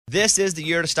This is the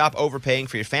year to stop overpaying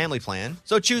for your family plan.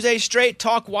 So choose a Straight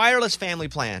Talk Wireless family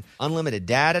plan. Unlimited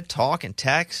data, talk, and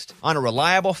text on a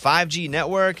reliable 5G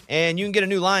network. And you can get a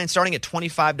new line starting at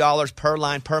 $25 per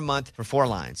line per month for 4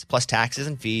 lines, plus taxes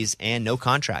and fees and no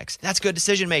contracts. That's good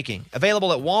decision making.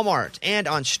 Available at Walmart and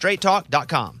on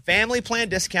straighttalk.com. Family plan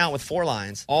discount with 4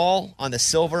 lines, all on the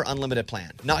Silver Unlimited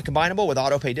plan. Not combinable with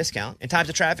auto pay discount. In times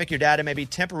of traffic, your data may be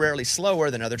temporarily slower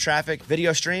than other traffic.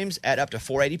 Video streams at up to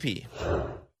 480p.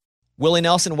 Willie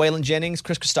Nelson, Waylon Jennings,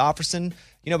 Chris Christopherson,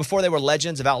 before they were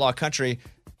legends of outlaw country,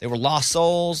 they were lost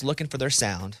souls looking for their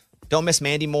sound. Don't miss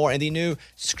Mandy Moore and the new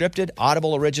scripted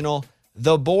Audible original,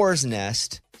 The Boar's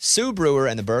Nest, Sue Brewer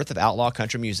and the Birth of Outlaw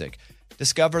Country Music.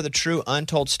 Discover the true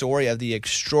untold story of the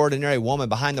extraordinary woman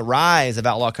behind the rise of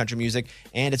outlaw country music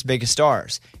and its biggest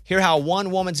stars. Hear how one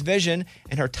woman's vision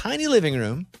in her tiny living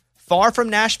room, far from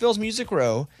Nashville's Music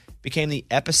Row, became the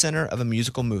epicenter of a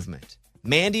musical movement.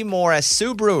 Mandy Moore as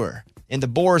Sue Brewer in The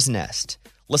Boar's Nest.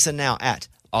 Listen now at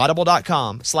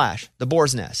audible.com/The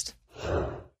Boar's Nest.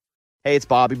 Hey, it's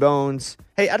Bobby Bones.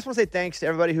 Hey, I just want to say thanks to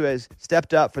everybody who has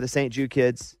stepped up for the St. Jude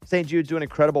kids. St. Jude's doing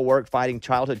incredible work fighting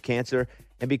childhood cancer.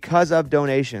 And because of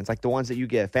donations like the ones that you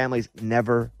give, families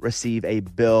never receive a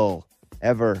bill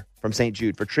ever from St.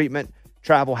 Jude for treatment,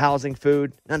 travel, housing,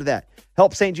 food, none of that.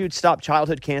 Help St. Jude stop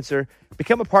childhood cancer.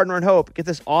 Become a partner in hope. Get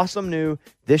this awesome new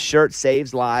This Shirt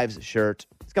Saves Lives shirt.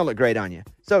 It's going to look great on you.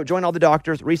 So join all the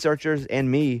doctors, researchers,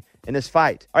 and me in this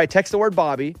fight. All right, text the word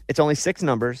Bobby. It's only 6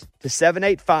 numbers to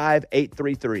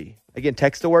 785-833. Again,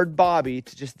 text the word Bobby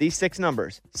to just these 6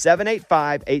 numbers,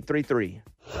 785-833.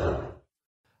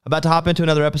 About to hop into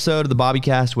another episode of the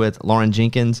Bobbycast with Lauren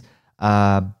Jenkins.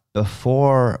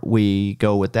 Before we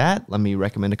go with that, let me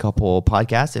recommend a couple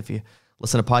podcasts. If you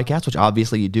listen to podcasts, which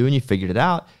obviously you do and you figured it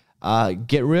out,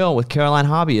 Get Real with Caroline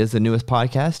Hobby is the newest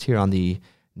podcast here on the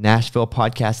Nashville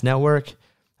Podcast Network.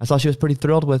 I saw she was pretty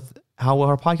thrilled with how well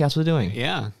her podcast was doing.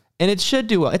 Yeah. And it should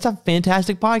do well. It's a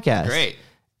fantastic podcast. Great.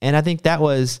 And I think that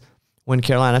was when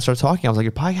Caroline and I started talking. I was like,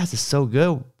 your podcast is so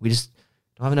good. We just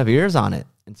don't have enough ears on it.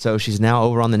 And so she's now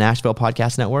over on the Nashville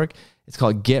Podcast Network. It's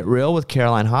called Get Real with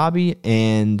Caroline Hobby.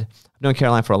 And I've known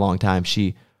Caroline for a long time.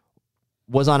 She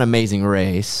was on Amazing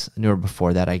Race. I knew her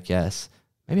before that, I guess.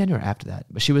 Maybe I knew her after that.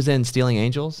 But she was in Stealing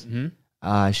Angels.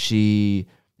 Mm-hmm. She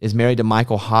is married to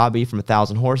Michael Hobby from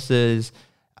 1,000 Horses.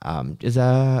 Is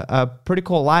a pretty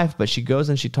cool life, but she goes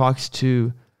and she talks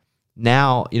to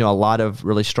now, a lot of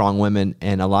really strong women,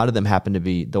 and a lot of them happen to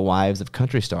be the wives of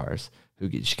country stars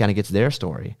she kind of gets their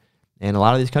story. And a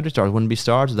lot of these country stars wouldn't be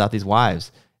stars without these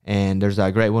wives. And there's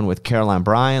a great one with Caroline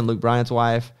Bryant, Luke Bryant's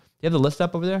wife. You have the list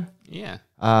up over there? Yeah.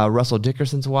 Russell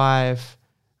Dickerson's wife.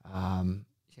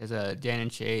 She has Dan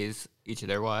and Shay's, each of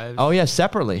their wives. Oh, yeah,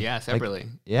 separately. Yeah, separately.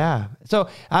 Yeah. So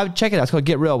I would check it out. It's called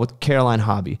Get Real with Caroline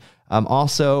Hobby.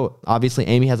 Also, obviously,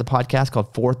 Amy has a podcast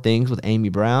called 4 Things with Amy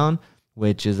Brown,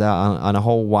 which is on a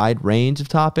whole wide range of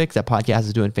topics. That podcast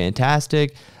is doing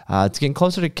fantastic. It's getting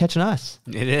closer to catching us.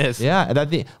 It is. Yeah.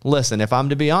 Listen, if I'm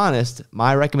to be honest,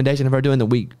 my recommendation of her doing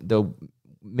the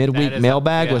midweek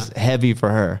mailbag was heavy for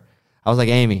her. I was like,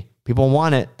 Amy, people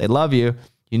want it. They love you.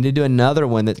 You need to do another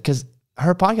one because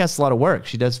her podcast is a lot of work.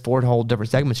 She does 4 whole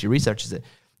different segments. She researches it.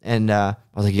 And I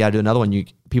was like, you got to do another one.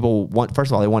 People want,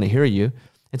 first of all, they want to hear you.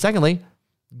 And secondly,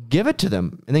 give it to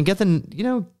them and then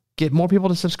get more people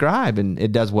to subscribe. And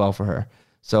it does well for her.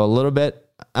 So a little bit,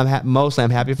 mostly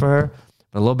I'm happy for her.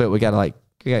 But a little bit, we got to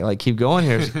keep going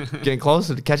here. Getting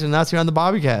closer to catching us here on the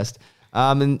Bobbycast.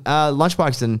 And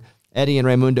Lunchbox and Eddie and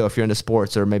Raymundo, if you're into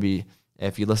sports, or maybe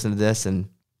if you listen to this and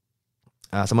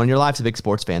someone in your life's a big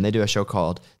sports fan, they do a show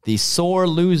called the Sore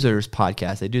Losers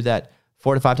Podcast. They do that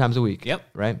 4 to 5 times a week. Yep.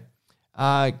 Right?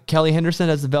 Kelly Henderson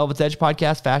does the Velvet's Edge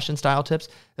podcast, fashion style tips.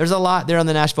 There's a lot there on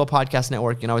the Nashville Podcast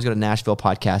Network. You can always go to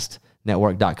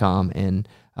NashvillePodcastNetwork.com and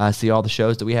see all the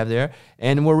shows that we have there.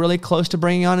 And we're really close to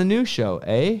bringing on a new show,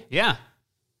 eh? Yeah.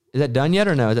 Is that done yet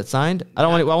or no? Is that signed? I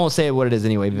won't say what it is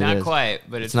anyway. Not quite,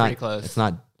 but it's pretty close. It's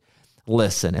not.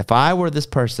 Listen, if I were this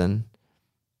person,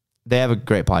 they have a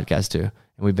great podcast too, and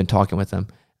we've been talking with them.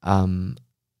 And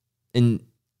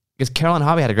because Caroline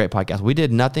Hobby had a great podcast, we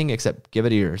did nothing except give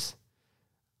it ears.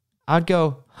 I'd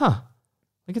go,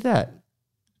 look at that.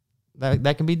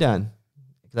 That can be done.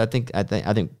 I think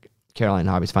Caroline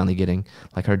Hobby's finally getting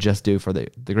like her just due for the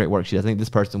great work she does. I think this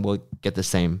person will get the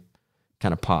same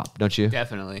kind of pop, don't you?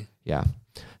 Definitely. Yeah.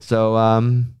 So,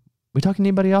 we talking to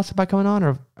anybody else about coming on,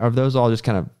 or are those all just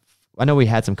kind of? I know we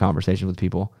had some conversations with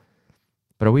people,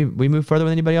 but are we moved further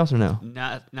with anybody else or no?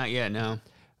 Not yet. No.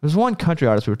 There's one country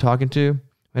artist we were talking to. We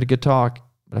had a good talk,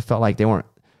 but I felt like their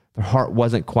heart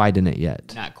wasn't quite in it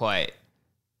yet. Not quite.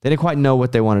 They didn't quite know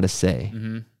what they wanted to say.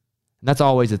 Mm-hmm. And that's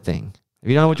always a thing. If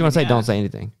you don't know what you want to say, yeah. don't say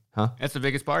anything. Huh? That's the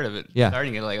biggest part of it. Yeah.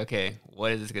 Starting it like, okay,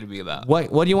 what is this going to be about?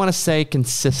 What do you want to say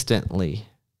consistently?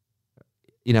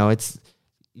 You know,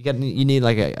 you need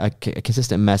like a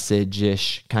consistent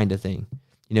message-ish kind of thing.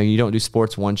 You know, you don't do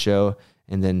sports one show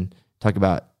and then talk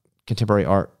about contemporary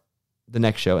art the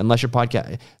next show, unless your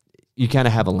podcast, you kind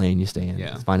of have a lane you stay in.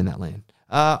 Yeah. It's finding that lane.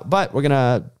 But we're going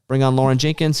to bring on Lauren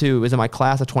Jenkins, who was in my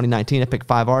class of 2019. I picked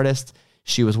 5 artists.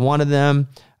 She was one of them.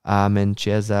 And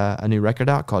she has a new record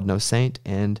out called No Saint.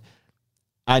 And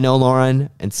I know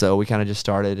Lauren, and so we kind of just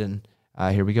started, and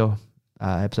here we go.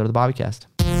 Episode of the Bobbycast.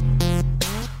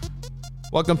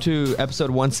 Welcome to episode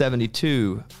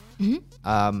 172.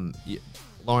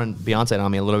 Lauren Beyonce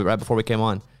on me a little bit right before we came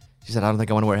on. She said, I don't think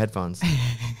I want to wear headphones.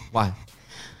 Why?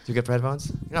 Too good for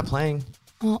headphones? You're not playing.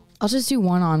 Well, I'll just do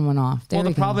one on, one off. Well,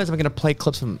 the problem is I'm going to play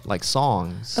clips from like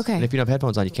songs. Okay. And if you don't have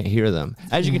headphones on, you can't hear them.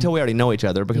 As you can tell, we already know each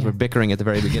other because we're bickering at the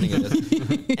very beginning of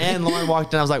this. And Lauren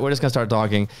walked in. I was like, we're just going to start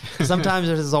talking. Sometimes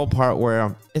there's this whole part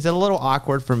where it's a little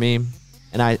awkward for me.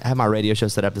 And I have my radio show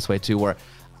set up this way too, where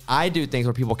I do things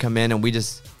where people come in and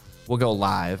we'll go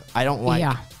live. I don't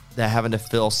like that having to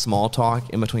fill small talk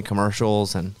in between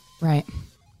commercials. And right.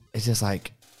 it's just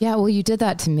like. Yeah, well, you did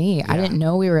that to me. Yeah. I didn't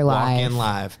know we were live. Walk in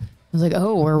live. I was like,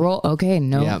 oh, we're okay.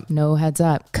 No heads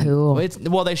up. Cool.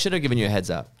 Well, they should have given you a heads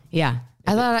up. Yeah.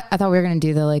 I thought we were going to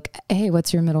do the like, hey,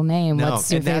 what's your middle name? No,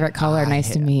 what's your favorite color?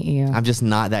 Nice to meet you. I'm just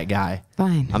not that guy.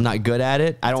 Fine. I'm not good at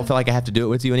it. I don't feel like I have to do it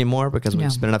with you anymore because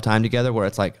we've spent enough time together where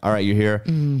it's like, all right, you're here.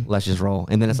 Let's just roll.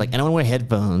 And then it's like, I don't want to wear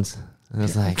headphones. And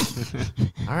it's like,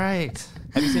 all right.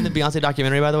 Have you seen the Beyonce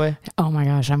documentary, by the way? Oh my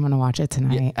gosh, I'm going to watch it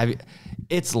tonight. Yeah,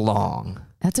 it's long.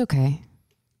 That's okay.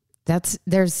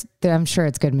 I'm sure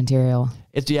it's good material.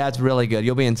 It's really good.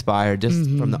 You'll be inspired just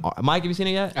from the Mike. Have you seen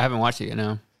it yet? I haven't watched it yet.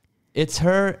 No. It's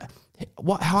her.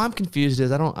 How I'm confused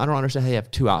is I don't understand how you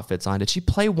have 2 outfits on. Did she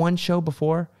play one show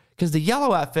before? Because the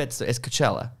yellow outfits is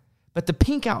Coachella, but the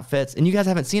pink outfits, and you guys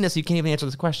haven't seen it, so you can't even answer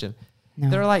this question. No.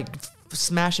 They're like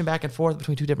smashing back and forth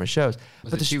between 2 different shows.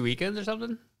 Was it 2 weekends or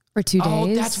something? Or 2 days?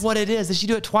 Oh, that's what it is. Did she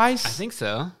do it twice? I think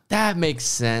so. That makes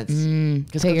sense.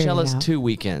 Because Coachella's 2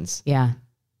 weekends. Yeah.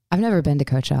 I've never been to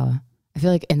Coachella. I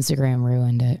feel like Instagram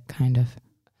ruined it, kind of.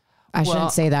 I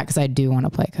shouldn't say that because I do want to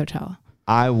play Coachella.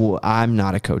 I'm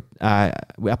not a coach. I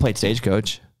played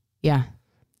Stagecoach. Yeah.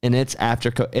 And it's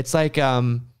after, it's like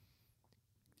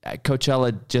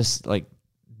Coachella just like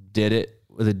did it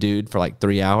with a dude for like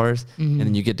 3 hours. And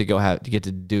then you get to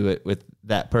do it with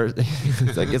that person.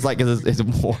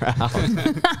 it's more out.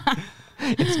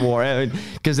 It's more,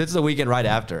 because it's the weekend right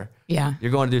after. Yeah.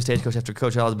 You're going to do Stagecoach after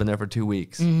Coachella's been there for 2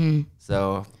 weeks.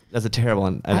 So that's a terrible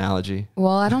analogy.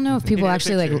 Well, I don't know if people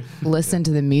actually like listen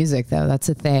to the music though. That's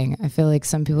the thing. I feel like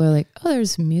some people are like, oh,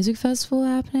 there's a music festival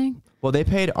happening. Well, they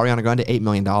paid Ariana Grande $8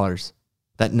 million.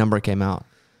 That number came out.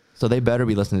 So they better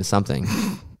be listening to something.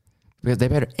 Because they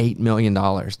paid her $8 million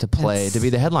to play, to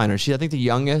be the headliner. She's, I think, the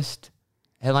youngest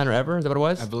headliner ever. Is that what it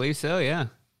was? I believe so, yeah.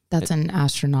 That's an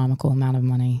astronomical amount of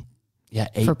money. Yeah,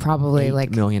 for probably $8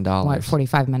 like million. What,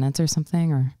 45 minutes or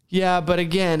something? Or yeah, but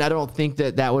again, I don't think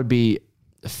that would be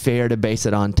fair to base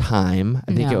it on time.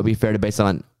 I think it would be fair to base it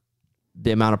on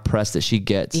the amount of press that she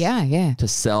gets. Yeah. To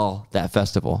sell that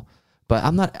festival. But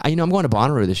I'm not. I'm going to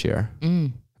Bonnaroo this year. Have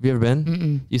you ever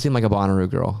been? You seem like a Bonnaroo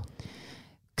girl.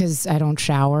 Because I don't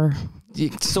shower.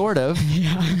 Sort of.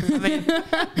 Yeah. I mean,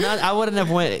 I wouldn't have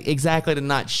went exactly to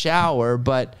not shower,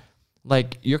 but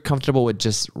like you're comfortable with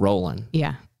just rolling.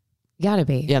 Yeah. Gotta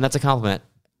be. Yeah, and that's a compliment.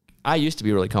 I used to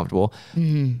be really comfortable.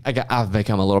 I've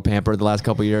become a little pampered the last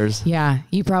couple of years. Yeah.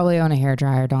 You probably own a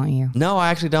hairdryer, don't you? No,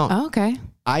 I actually don't. Oh, okay.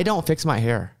 I don't fix my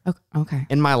hair. Okay.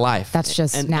 In my life. That's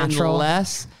just natural.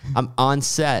 Unless I'm on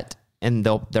set and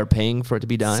they're paying for it to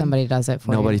be done. Somebody does it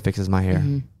for you. Nobody fixes my hair.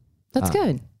 That's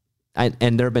good.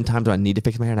 And there have been times when I need to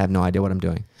fix my hair and I have no idea what I'm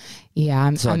doing. Yeah,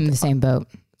 I'm in the same boat.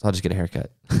 So I'll just get a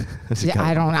haircut. Yeah,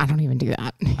 I don't even do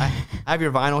that. I have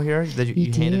your vinyl here that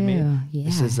you handed me. Yeah.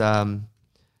 This is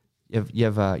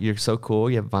you're so cool.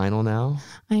 You have vinyl now.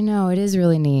 I know, it is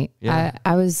really neat. Yeah.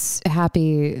 I was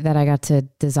happy that I got to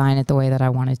design it the way that I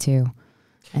wanted to,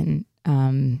 and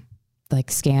like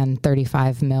scan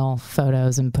 35 mil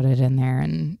photos and put it in there,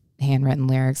 and handwritten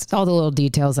lyrics. It's all the little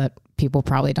details that people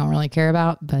probably don't really care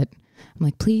about, but I'm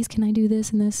like, please, can I do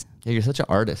this and this? Yeah, you're such an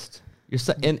artist. You're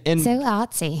so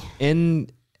artsy in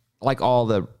like all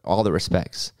the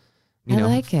respects. You know?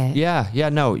 I like it. Yeah.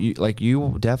 No,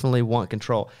 you definitely want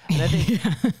control. And I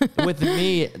think with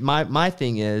me, my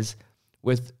thing is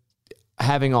with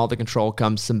having all the control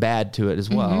comes some bad to it as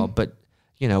well. But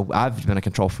you know, I've been a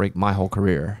control freak my whole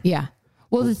career. Yeah.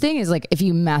 Well, the thing is, like, if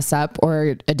you mess up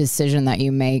or a decision that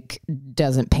you make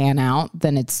doesn't pan out,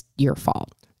 then it's your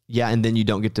fault. Yeah, and then you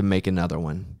don't get to make another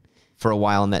one for a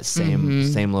while in that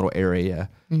same little area.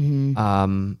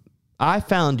 I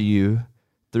found you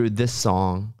through this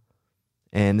song,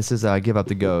 and this is Give Up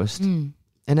the Ghost. And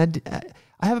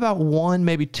I have about one,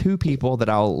 maybe two people that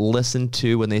I'll listen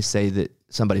to when they say that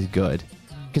somebody's good.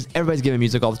 Because everybody's giving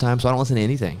music all the time, so I don't listen to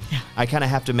anything. I kind of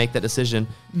have to make that decision.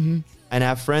 And I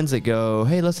have friends that go,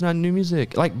 hey, listen to new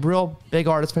music. Like real big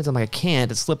artist friends. I'm like, I can't.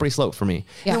 It's slippery slope for me.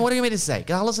 Yeah. And what do you mean to say?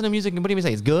 I'll listen to music, and what do you mean to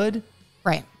say? It's good?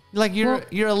 Right. Like you're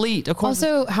elite. Of course.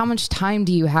 Also, how much time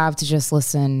do you have to just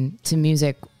listen to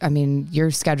music? I mean,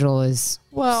 your schedule is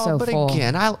so but full.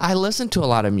 again, I listen to a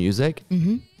lot of music.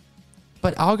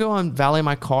 But I'll go and valet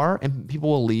my car, and people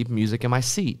will leave music in my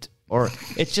seat. Or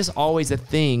it's just always a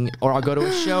thing. Or I'll go to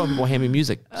a show and people hand me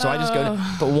music. So I just go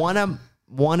to, but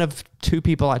one of two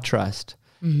people I trust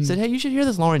said, hey, you should hear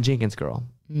this Lauren Jenkins girl.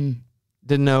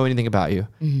 Didn't know anything about you.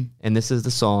 And this is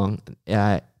the song.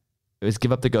 It was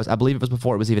Give Up the Ghost. I believe it was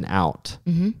before it was even out.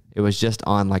 It was just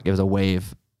on, like, it was a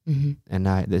wave. And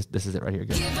this is it right here.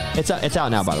 Good. It's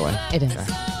out now, by the way. It is. Okay.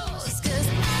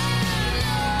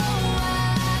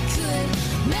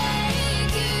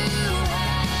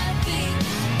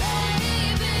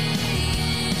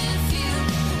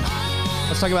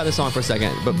 Let's talk about this song for a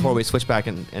second, but before we switch back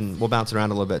and we'll bounce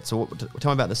around a little bit. So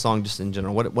tell me about the song just in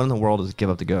general. What in the world is Give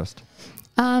Up the Ghost?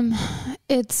 I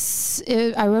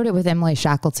wrote it with Emily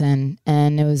Shackleton,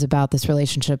 and it was about this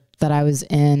relationship that I was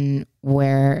in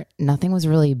where nothing was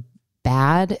really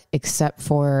bad except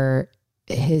for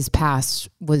his past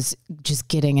was just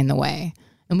getting in the way.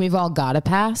 And we've all got a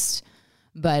past,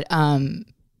 but some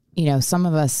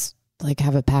of us like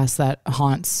have a past that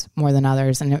haunts more than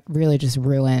others, and it really just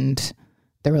ruined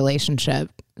the relationship.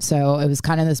 So it was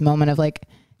kind of this moment of like,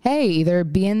 hey, either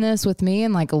be in this with me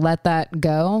and like let that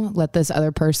go, let this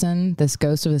other person, this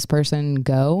ghost of this person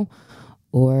go,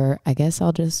 or I guess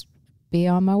I'll just be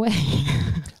on my way.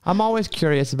 I'm always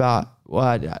curious about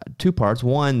two parts.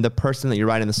 One, the person that you're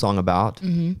writing the song about,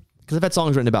 because I've had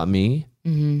songs written about me,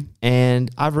 and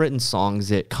I've written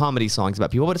comedy songs about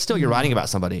people, but it's still you're writing about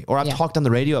somebody. Or I've talked on the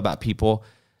radio about people,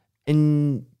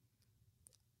 and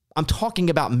I'm talking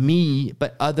about me,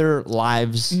 but other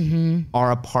lives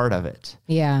are a part of it.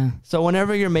 Yeah. So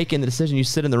whenever you're making the decision, you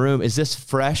sit in the room. Is this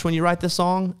fresh when you write this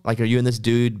song? Like, are you and this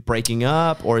dude breaking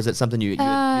up, or is it something you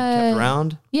kept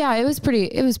around? Yeah, it was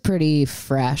pretty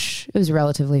fresh. It was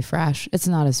relatively fresh. It's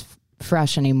not as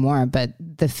fresh anymore, but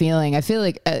the feeling, I feel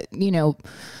like,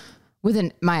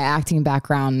 within my acting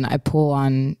background, I pull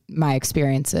on my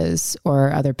experiences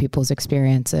or other people's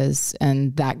experiences,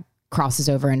 and that crosses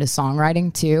over into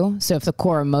songwriting too. So if the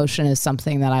core emotion is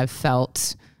something that I've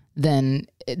felt, then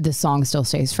the song still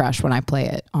stays fresh when I play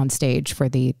it on stage for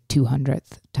the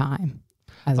 200th time.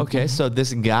 Okay, so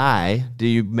this guy, do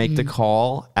you make the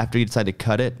call after you decide to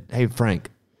cut it? Hey, Frank,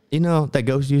 you know that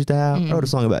ghost you used to have? I wrote a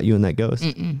song about you and that ghost.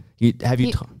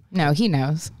 No, he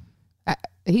knows.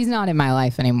 He's not in my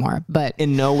life anymore, but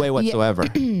in no way whatsoever.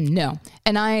 No.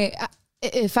 And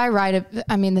if I write it,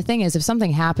 I mean, the thing is, if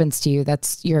something happens to you,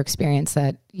 that's your experience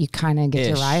that you kind of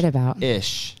get to write about.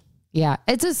 Yeah.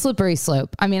 It's a slippery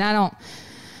slope. I mean,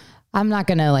 I'm not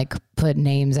going to like put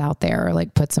names out there or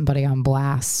like put somebody on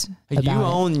blast. You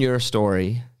own your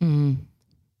story,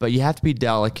 but you have to be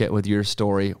delicate with your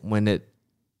story when it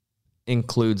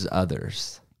includes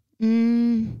others.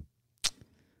 Do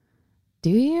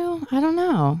you? I don't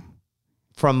know.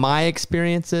 From my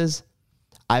experiences,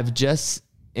 I've just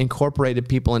incorporated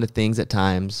people into things at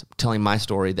times, telling my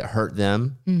story that hurt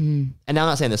them. And now I'm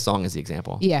not saying this song is the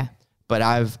example. Yeah. But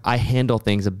I handle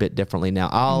things a bit differently now.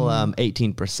 I'll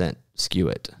 18% skew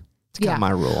it. It's kind of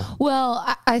my rule. Well,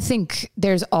 I think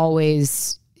there's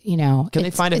always, Can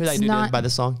they find out who that dude is by the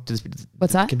song?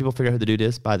 What's that? Can people figure out who the dude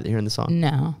is by hearing the song?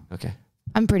 No. Okay.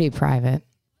 I'm pretty private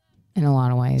in a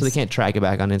lot of ways. So they can't track it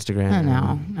back on Instagram?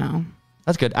 No.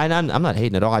 That's good. I'm not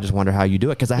hating at all. I just wonder how you do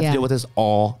it, because I have to deal with this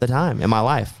all the time in my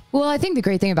life. Well, I think the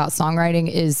great thing about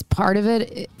songwriting is part of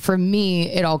it, for me,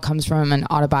 it all comes from an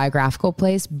autobiographical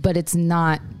place, but it's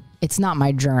not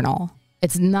my journal.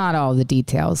 It's not all the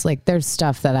details. Like, there's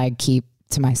stuff that I keep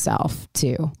to myself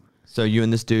too. So you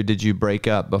and this dude, did you break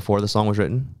up before the song was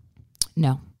written?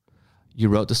 No. You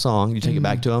wrote the song, you take it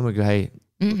back to him and go, hey,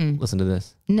 listen to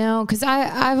this. No, because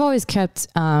I've always kept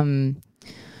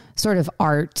sort of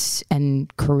art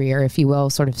and career, if you will,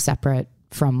 sort of separate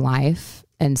from life.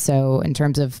 And so in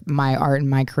terms of my art and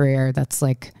my career, that's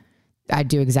like, I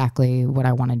do exactly what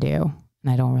I want to do.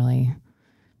 And I don't really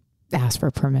ask for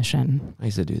permission. I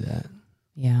used to do that.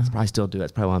 Yeah. I still do.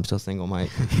 That's probably why I'm still single,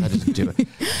 Mike. I just do it.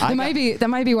 That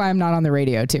might be why I'm not on the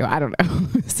radio too. I don't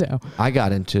know. So I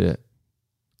got into it,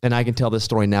 and I can tell this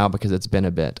story now because it's been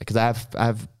a bit. Because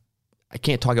I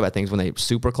can't talk about things when they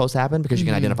super close happen because you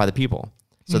can identify the people.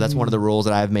 So that's one of the rules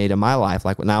that I've made in my life.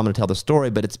 Like now I'm going to tell the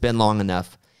story, but it's been long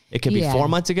enough. It could be 4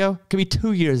 months ago. It could be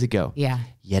 2 years ago. Yeah.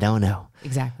 You don't know.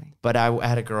 Exactly. But I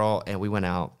had a girl and we went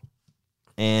out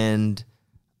and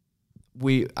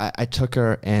I took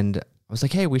her and I was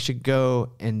like, hey, we should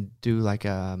go and do like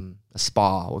a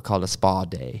spa. We call it a spa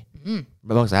day. But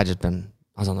mostly I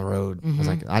was on the road. I was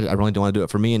like, I really don't want to do it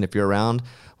for me. And if you're around,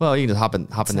 well, you can just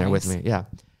hop in there with me. Yeah.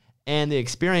 And the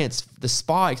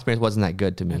spa experience wasn't that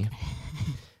good to me. Okay.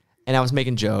 And I was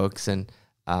making jokes and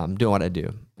doing what I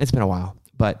do. It's been a while.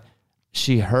 But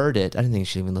she heard it. I didn't think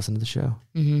she even listened to the show.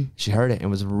 She heard it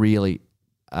and was really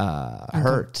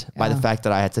hurt by the fact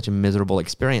that I had such a miserable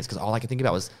experience because all I could think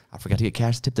about was I forgot to get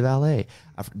cash to tip the valet.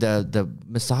 The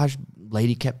massage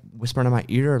lady kept whispering in my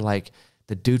ear like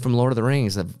the dude from Lord of the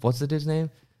Rings. What's the dude's name?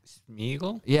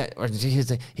 Smeagol? Yeah, or he's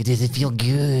like, it doesn't feel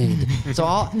good. so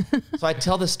I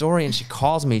tell the story and she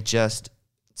calls me just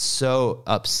so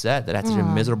upset that I had such a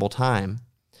miserable time.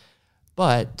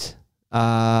 But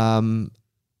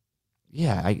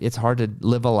it's hard to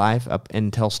live a life up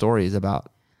and tell stories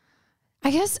about.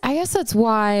 I guess that's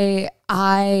why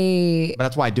But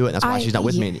that's why I do it. That's why she's not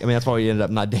with me. I mean, that's why we ended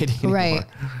up not dating anymore. Right.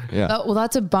 Yeah. Well,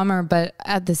 that's a bummer. But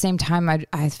at the same time,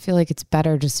 I feel like it's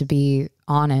better just to be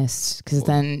honest because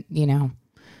then,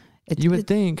 you would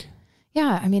think.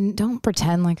 Yeah. I mean, don't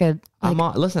pretend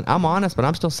listen, I'm honest, but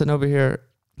I'm still sitting over here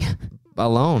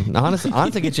alone.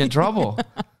 Honestly get you in trouble.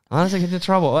 Honestly get you in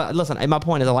trouble. Listen, my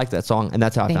point is I like that song and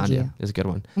that's how I found you. It's a good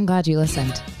one. I'm glad you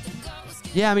listened.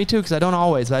 Yeah, me too, because I don't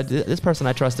always. But this person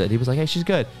I trusted. He was like, hey, she's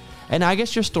good. And I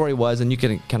guess your story was, and you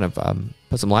can kind of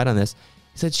put some light on this.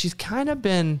 He said she's kind of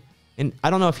been, and I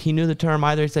don't know if he knew the term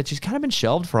either. He said she's kind of been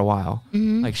shelved for a while.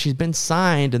 Like she's been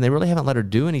signed, and they really haven't let her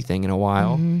do anything in a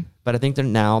while. But I think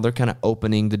they're kind of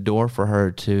opening the door for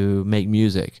her to make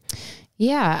music.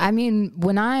 Yeah, I mean,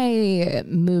 when I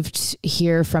moved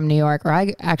here from New York, or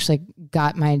I actually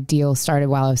got my deal started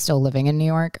while I was still living in New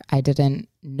York, I didn't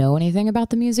know anything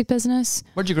about the music business.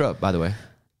 Where'd you grow up, by the way?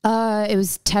 It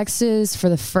was Texas for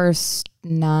the first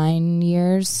 9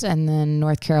 years, and then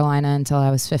North Carolina until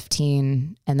I was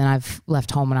 15. And then I've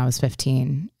left home when I was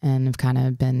 15 and have kind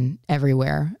of been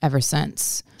everywhere ever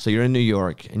since. So you're in New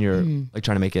York and you're like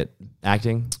trying to make it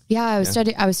acting? Yeah, I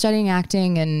was studying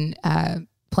acting and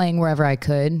playing wherever I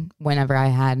could, whenever I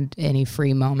had any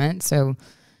free moment. So,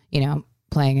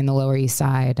 playing in the Lower East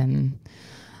Side and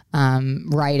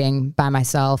writing by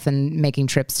myself and making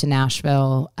trips to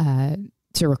Nashville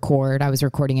to record. I was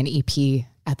recording an EP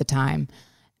at the time.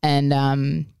 And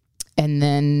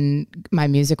then my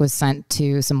music was sent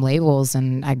to some labels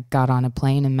and I got on a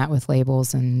plane and met with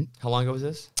labels. And how long ago was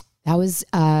this? That was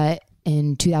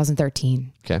in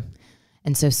 2013. Okay.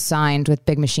 And so signed with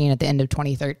Big Machine at the end of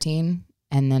 2013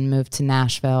 and then moved to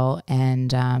Nashville.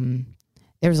 And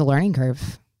there was a learning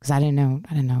curve because I didn't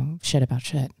know shit about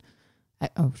shit. I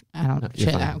don't.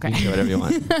 Shit. Okay. You can do whatever you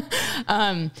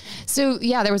want. So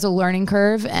yeah, there was a learning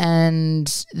curve,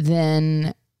 and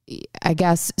then I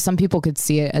guess some people could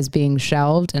see it as being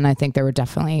shelved, and I think there were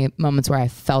definitely moments where I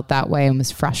felt that way and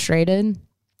was frustrated.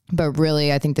 But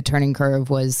really, I think the turning curve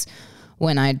was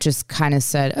when I just kind of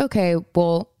said, okay,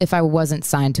 well, if I wasn't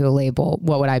signed to a label,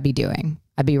 what would I be doing?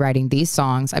 I'd be writing these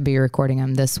songs. I'd be recording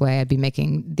them this way. I'd be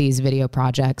making these video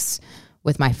projects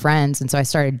with my friends. And so I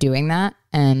started doing that.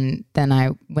 And then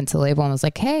I went to the label and was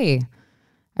like, hey,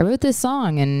 I wrote this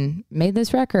song and made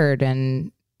this record.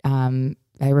 And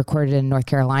I recorded in North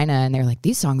Carolina and they're like,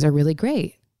 these songs are really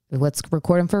great. Let's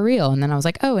record them for real. And then I was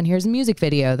like, oh, and here's a music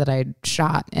video that I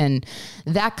shot. And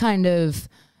that kind of,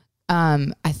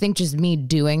 I think just me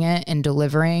doing it and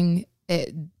delivering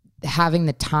it, having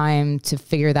the time to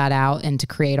figure that out and to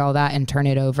create all that and turn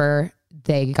it over,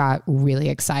 they got really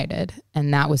excited.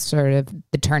 And that was sort of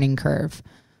the turning curve.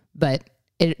 But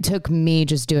it took me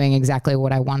just doing exactly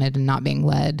what I wanted and not being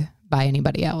led by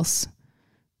anybody else.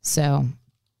 So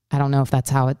I don't know if that's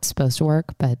how it's supposed to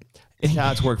work, but it's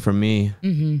how it's worked for me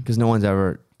because no one's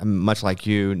ever, much like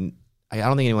you, I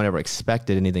don't think anyone ever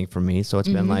expected anything from me. So it's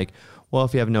been like, well,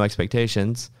 if you have no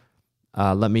expectations,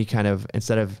 let me kind of,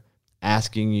 instead of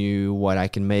asking you what I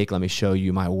can make, let me show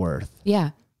you my worth. Yeah.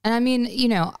 And I mean, you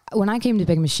know, when I came to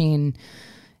Big Machine,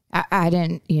 I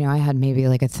didn't, you know, I had maybe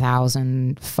like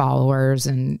 1,000 followers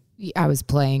and I was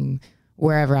playing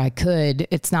wherever I could.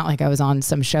 It's not like I was on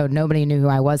some show. Nobody knew who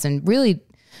I was. And really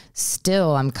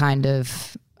still I'm kind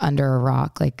of under a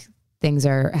rock. Like things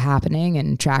are happening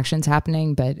and traction's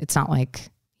happening, but it's not like,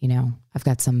 you know, I've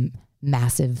got some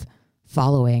massive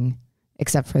following,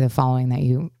 except for the following that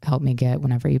you helped me get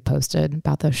whenever you posted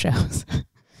about those shows.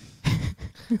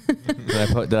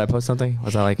 Did I post something?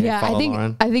 Was I like, hey, Yeah, follow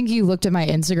Lauren? I think you looked at my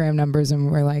Instagram numbers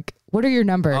and were like, what are your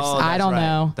numbers? Oh, I don't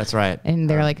know. That's right. And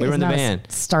they're like, we were in the "Isn't that band.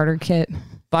 a starter kit?"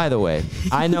 By the way,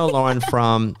 I know Lauren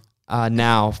from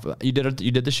now. You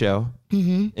did the show,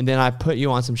 and then I put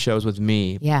you on some shows with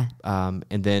me. Yeah.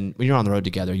 And then when you're on the road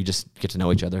together, you just get to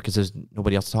know each other because there's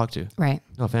nobody else to talk to. Right.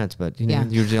 No offense, but you know, Yeah.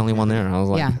 you're the only one there. And I was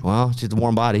like, Yeah. well, she's a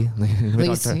warm body. At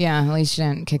least you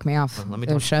didn't kick me off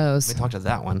those shows. Let me talk to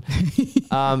that one.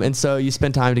 And so you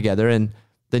spend time together, and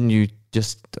then you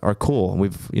just are cool. And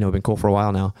we've been cool for a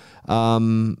while now.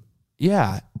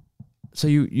 Yeah. So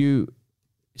you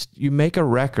make a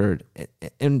record,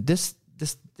 and this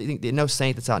No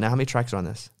Saint that's out now. How many tracks are on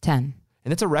this? 10.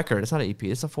 And it's a record. It's not an EP.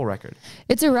 It's a full record.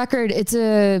 It's a record. It's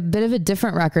a bit of a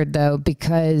different record though,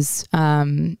 because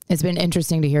it's been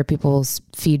interesting to hear people's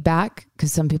feedback,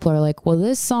 because some people are like, well,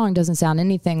 this song doesn't sound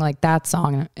anything like that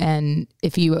song. And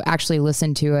if you actually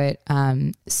listen to it,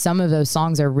 some of those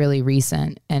songs are really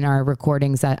recent and are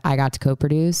recordings that I got to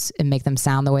co-produce and make them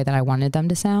sound the way that I wanted them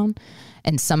to sound.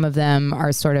 And some of them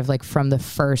are sort of like from the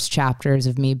first chapters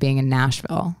of me being in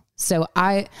Nashville. So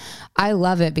I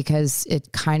love it because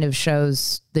it kind of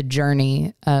shows the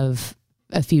journey of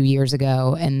a few years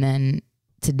ago and then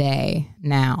today,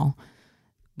 now,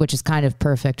 which is kind of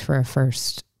perfect for a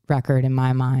first record in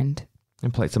my mind.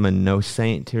 And play some of No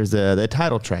Saint. Here's the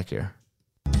title track here.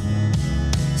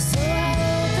 So I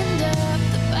opened up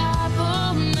the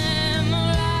Bible,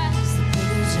 memorized the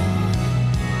page on,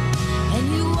 and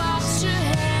you washed your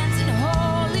hands in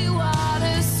holy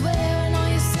water, swearing all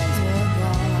your sins were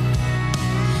gone.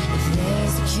 If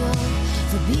there's a cure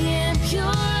for being pure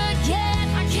again,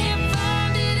 I can't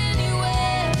find it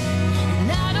anywhere,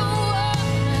 and I don't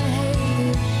wanna hate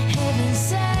it. Heaven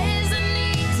says I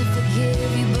need to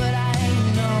forgive you, but I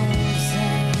ain't no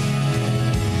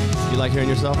saint. You like hearing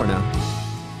yourself or no?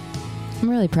 I'm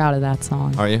really proud of that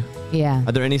song. Are you? Yeah.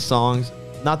 Are there any songs,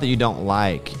 not that you don't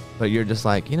like, but you're just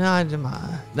like, then I don't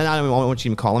want you to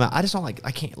even call them out. I just don't like,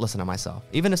 I can't listen to myself.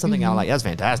 Even if something I like, that's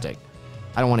fantastic.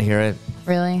 I don't want to hear it.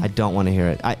 Really? I don't want to hear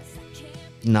it.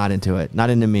 Not into it. Not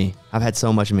into me. I've had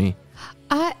so much me.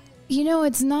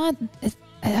 It's not,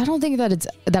 I don't think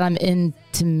that I'm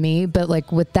into me, but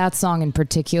like with that song in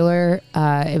particular,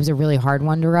 it was a really hard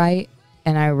one to write.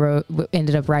 And I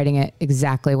ended up writing it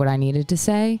exactly what I needed to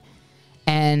say.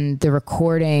 And the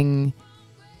recording,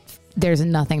 there's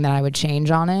nothing that I would change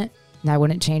on it. And I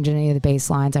wouldn't change any of the bass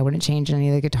lines. I wouldn't change any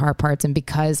of the guitar parts. And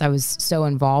because I was so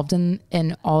involved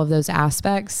in all of those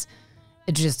aspects,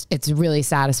 it's really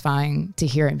satisfying to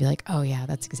hear it and be like, oh yeah,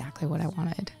 that's exactly what I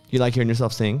wanted. You like hearing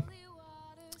yourself sing?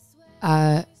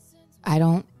 I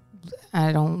don't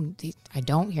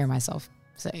hear myself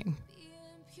sing.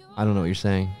 I don't know what you're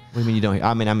saying. What do you mean you don't?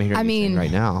 I'm hearing you sing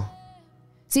right now.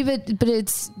 See, but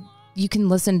it's, you can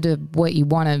listen to what you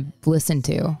want to listen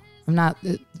to. When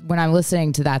I'm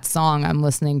listening to that song, I'm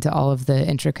listening to all of the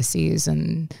intricacies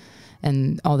and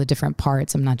all the different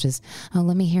parts. I'm not just, oh,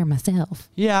 let me hear myself.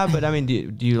 Yeah, but I mean,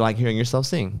 do you like hearing yourself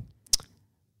sing?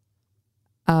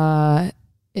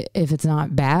 If it's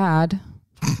not bad,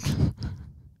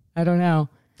 I don't know.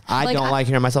 I don't like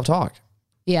hearing myself talk.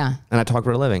 Yeah. And I talk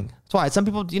for a living. That's why some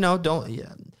people, don't.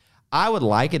 Yeah. I would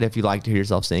like it if you like to hear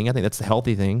yourself sing. I think that's the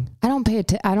healthy thing. I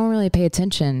don't really pay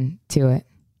attention to it.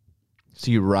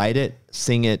 So you write it,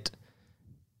 sing it.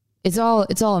 It's all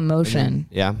emotion.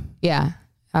 Yeah. Yeah.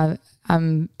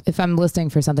 If I'm listening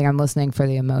for something, I'm listening for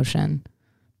the emotion,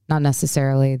 not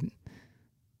necessarily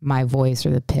my voice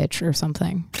or the pitch or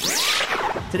something.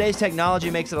 Today's technology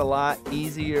makes it a lot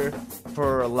easier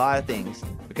for a lot of things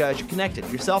because you're connected.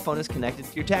 Your cell phone is connected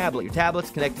to your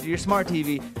tablet's connected to your smart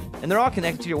TV, and they're all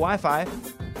connected to your Wi-Fi,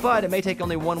 but it may take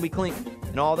only one weak link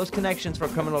and all those connections for a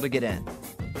criminal to get in.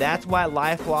 That's why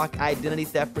LifeLock Identity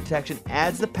Theft Protection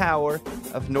adds the power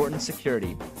of Norton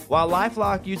Security. While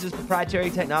LifeLock uses proprietary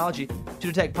technology to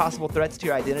detect possible threats to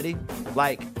your identity,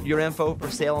 like your info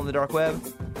for sale on the dark web,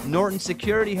 Norton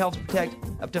Security helps protect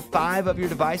up to 5 of your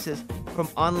devices from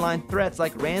online threats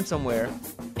like ransomware.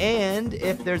 And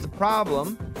if there's a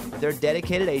problem, their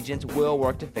dedicated agents will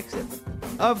work to fix it.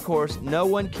 Of course, no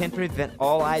one can prevent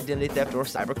all identity theft or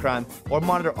cybercrime or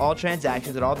monitor all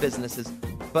transactions at all businesses,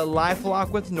 but LifeLock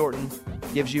with Norton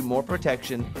gives you more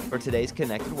protection for today's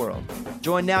connected world.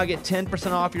 Join now, get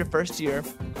 10% off your first year.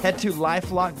 Head to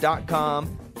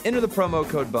LifeLock.com, enter the promo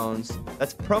code BONES.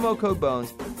 That's promo code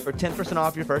BONES for 10%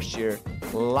 off your first year.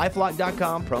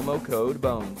 LifeLock.com, promo code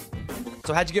BONES.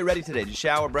 So how'd you get ready today? Did you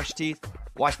shower, brush your teeth,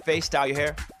 wash your face, style your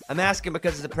hair? I'm asking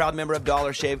because as a proud member of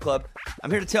Dollar Shave Club, I'm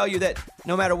here to tell you that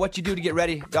no matter what you do to get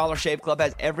ready, Dollar Shave Club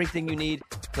has everything you need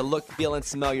to look, feel, and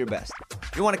smell your best.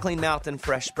 You want a clean mouth and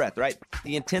fresh breath, right?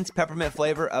 The intense peppermint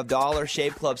flavor of Dollar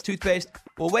Shave Club's toothpaste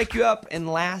will wake you up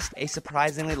and last a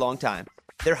surprisingly long time.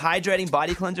 Their hydrating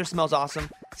body cleanser smells awesome.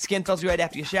 Skin feels great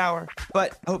after you shower.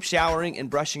 But I hope showering and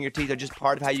brushing your teeth are just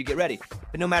part of how you get ready.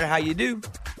 But no matter how you do,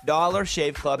 Dollar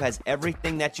Shave Club has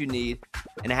everything that you need.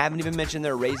 And I haven't even mentioned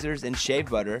their razors and shave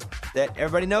butter that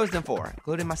everybody knows them for,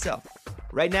 including myself.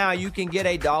 Right now, you can get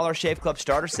a Dollar Shave Club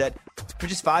starter set for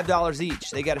just $5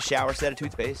 each. They got a shower set, a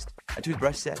toothpaste, a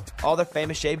toothbrush set, all their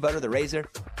famous shave butter, the razor.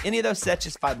 Any of those sets,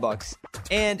 just $5.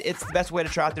 And it's the best way to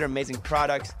try out their amazing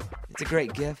products. It's a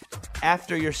great gift.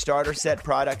 After your starter set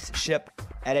products ship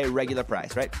at a regular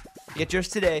price, right? Get yours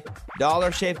today.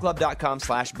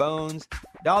 DollarShaveClub.com/bones.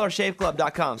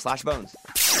 DollarShaveClub.com/bones.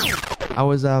 I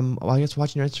was, I guess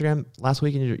watching your Instagram last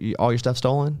week and all your stuff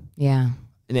stolen. Yeah.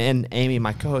 And Amy,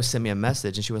 my co-host, sent me a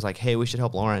message and she was like, hey, we should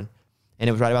help Lauren. And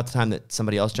it was right about the time that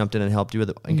somebody else jumped in and helped you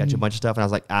with it and got you a bunch of stuff. And I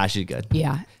was like, she's good.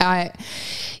 Yeah.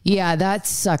 That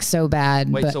sucks so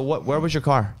bad. Wait, but, so where was your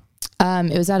car?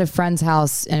 it was at a friend's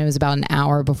house and it was about an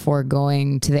hour before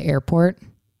going to the airport.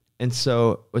 And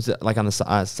so was it like on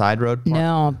the side road?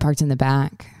 No, parked in the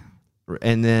back.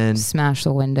 And then Smashed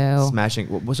the window. smashing.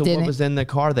 What was in the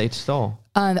car they stole?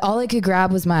 All I could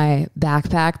grab was my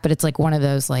backpack, but it's like one of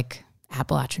those like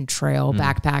Appalachian Trail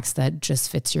backpacks that just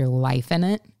fits your life in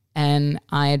it. And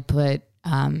I had put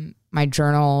my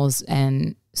journals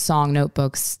and song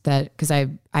notebooks because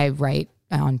I write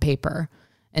on paper.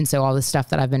 And so all the stuff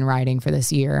that I've been writing for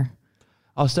this year.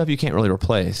 Oh, stuff you can't really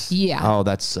replace. Yeah. Oh,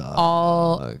 that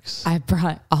sucks. I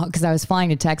brought because I was flying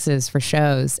to Texas for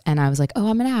shows and I was like,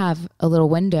 I'm going to have a little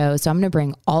window. So I'm going to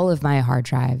bring all of my hard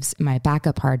drives, my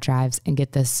backup hard drives, and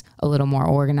get this a little more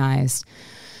organized.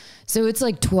 So it's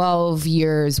like 12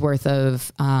 years worth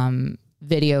of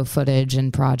video footage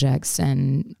and projects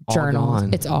and All journals.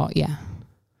 gone. It's all, yeah.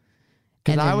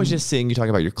 Because And I was then- just seeing you talk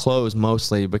about your clothes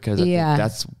mostly because I think Yeah.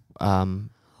 that's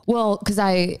Well, because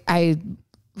I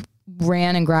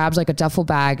ran and grabbed like a duffel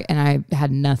bag and I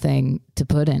had nothing to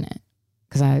put in it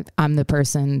because I'm the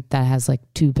person that has like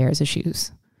 2 pairs of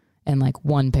shoes and like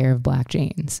 1 pair of black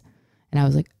jeans. And I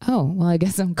was like, I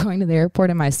guess I'm going to the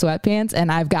airport in my sweatpants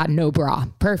and I've got no bra.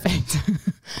 Perfect.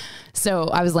 So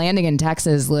I was landing in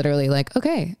Texas literally like,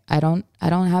 okay, I don't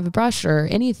have a brush or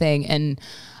anything. And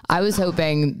I was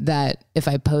hoping that if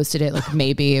I posted it, like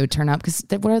maybe it would turn up because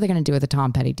what are they going to do with a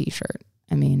Tom Petty t-shirt?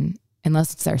 I mean,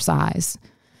 unless it's their size.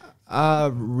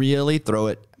 really throw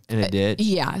it in a ditch.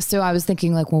 Yeah. So I was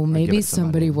thinking like, well, maybe it to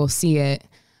somebody. somebody will see it.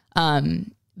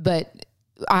 But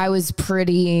I was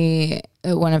pretty,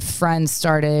 when a friend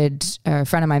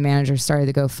of my manager started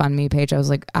the GoFundMe page, I was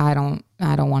like, I don't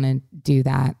want to do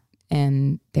that.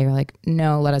 And they were like,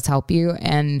 no, let us help you.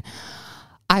 And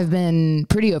I've been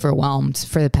pretty overwhelmed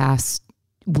for the past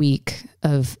week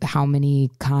of how many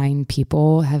kind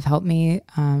people have helped me.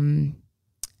 I'm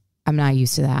not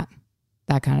used to that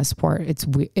kind of support. It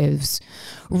was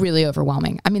really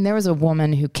overwhelming. I mean, there was a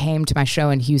woman who came to my show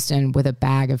in Houston with a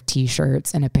bag of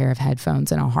t-shirts and a pair of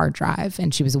headphones and a hard drive.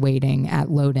 And she was waiting at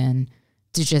load-in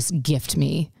to just gift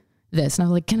me this. And I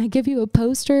was like, can I give you a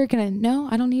poster? No,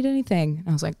 I don't need anything. And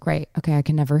I was like, great. Okay. I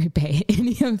can never repay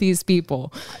any of these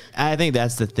people. I think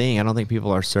that's the thing. I don't think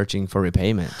people are searching for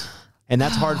repayment. And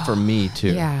that's hard for me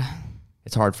too. Yeah.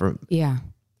 It's hard for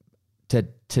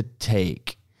to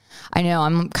take. I know.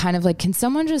 I'm kind of like, can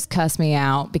someone just cuss me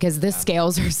out? Because the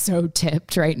scales are so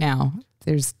tipped right now.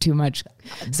 There's so much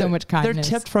kindness.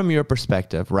 They're tipped from your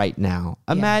perspective right now.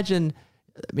 Imagine,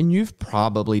 I mean, you've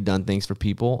probably done things for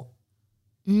people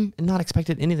and not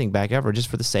expected anything back ever, just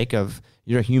for the sake of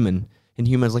you're a human and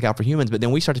humans look out for humans. But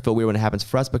then we start to feel weird when it happens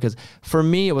for us because for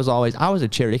me, it was always, I was a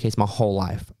charity case my whole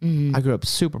life. I grew up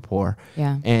super poor.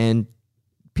 Yeah. And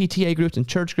PTA groups and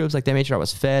church groups, like they made sure I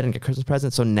was fed and get Christmas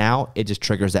presents. So now it just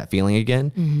triggers that feeling again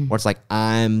where it's like,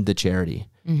 I'm the charity.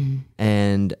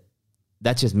 And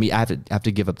that's just me. I have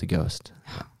to give up the ghost.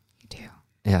 You do.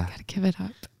 Yeah. Gotta give it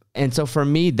up. And so for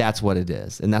me, that's what it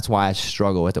is. And that's why I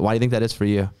struggle with it. Why do you think that is for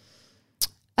you?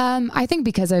 I think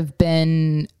because I've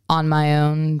been on my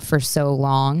own for so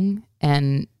long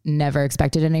and never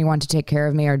expected anyone to take care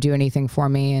of me or do anything for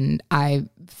me. And I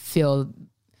feel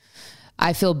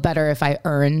better if I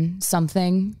earn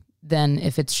something than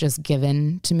if it's just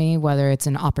given to me, whether it's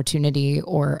an opportunity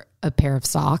or a pair of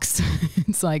socks.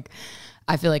 It's like,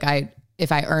 I feel like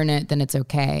if I earn it, then it's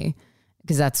okay.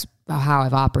 because that's how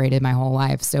I've operated my whole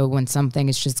life. So when something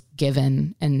is just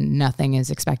given and nothing is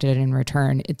expected in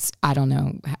return, I don't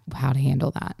know how to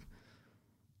handle that.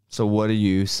 So what do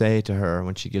you say to her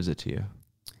when she gives it to you?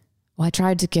 Well, I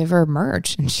tried to give her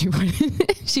merch and she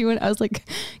went, I was like,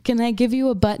 can I give you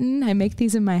a button? I make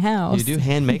these in my house. You do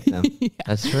hand make them.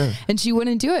 That's true. And she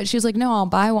wouldn't do it. She was like, no, I'll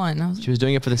buy one. She was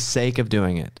doing it for the sake of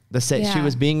doing it. She Yeah.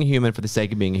 was being a human for the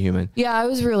sake of being a human. Yeah, it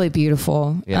was really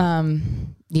beautiful. Yeah.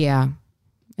 Yeah,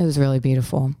 it was really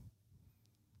beautiful.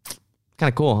 Kind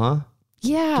of cool, huh?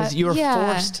 Yeah. Because you were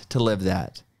yeah, forced to live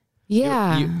that.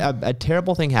 Yeah. A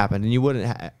terrible thing happened and you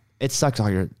wouldn't, it sucks all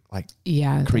your like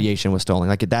yeah. creation was stolen.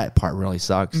 Like that part really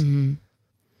sucks. Mhm.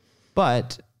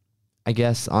 But I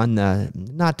guess on the,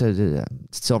 not the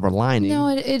silver lining. No,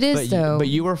 it is though. But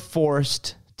you were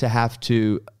forced to have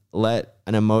to let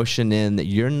an emotion in that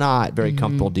you're not very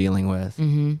comfortable dealing with.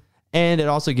 Mhm. And it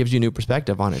also gives you new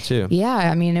perspective on it too. Yeah,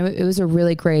 I mean, it was a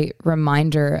really great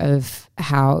reminder of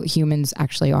how humans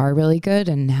actually are really good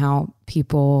and how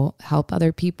people help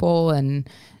other people and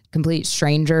complete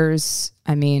strangers.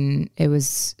 I mean, it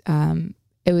was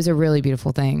a really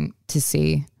beautiful thing to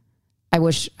see. I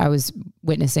wish I was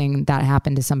witnessing that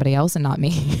happen to somebody else and not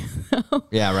me.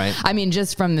 Yeah, right. I mean,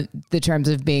 just from the terms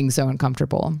of being so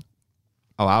uncomfortable.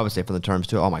 Oh, I would say for the terms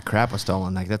too. All my crap was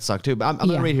stolen. Like that sucked too. But I'm going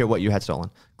to read here what you had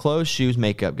stolen. Clothes, shoes,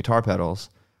 makeup, guitar pedals,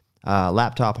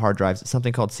 laptop, hard drives,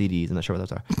 something called CDs. I'm not sure what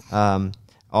those are.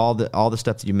 All the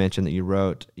stuff that you mentioned that you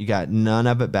wrote, you got none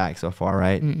of it back so far,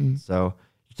 right? So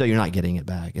you're not getting it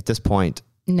back. At this point,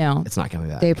 No, it's not coming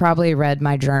back. they probably read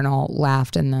my journal,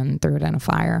 laughed, and then threw it in a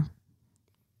fire.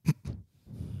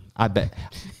 I bet.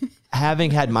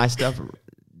 Having had my stuff,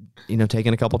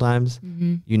 taken a couple times,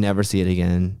 you never see it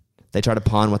again. They try to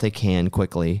pawn what they can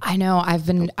quickly. I know.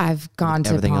 I've gone to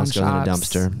Everything pawn else goes in a shops.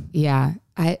 dumpster. Yeah.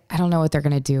 I don't know what they're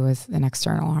going to do with an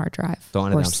external hard drive. Throw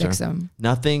in a or dumpster. six them.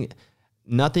 Nothing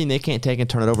they can't take and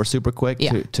turn it over super quick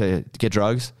Yeah. to get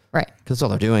drugs. Right. Because that's all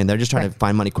they're doing. They're just trying to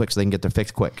find money quick so they can get their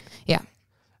fix quick. Yeah.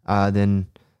 Then,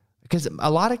 because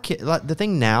a lot of kids, the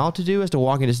thing now to do is to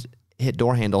walk and just hit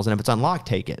door handles, and if it's unlocked,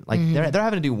 take it. Like they're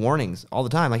having to do warnings all the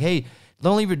time. Like, hey,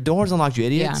 don't leave your doors unlocked, you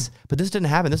idiots. Yeah. But this didn't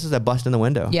happen. This is a bust in the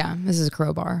window. Yeah. This is a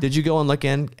crowbar. Did you go and look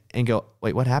in and go,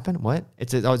 wait, what happened? What?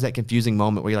 It's always that confusing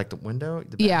moment where you're like, the window?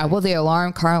 The Yeah. Well, the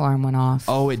car alarm went off.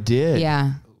 Oh, it did?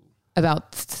 Yeah.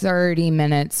 About 30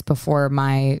 minutes before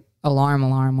my alarm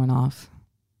went off.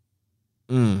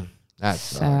 That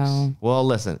sucks. So- Well,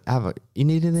 listen, you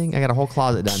need anything? I got a whole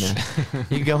closet down there.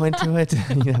 You go into it,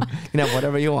 you can have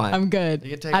whatever you want. I'm good.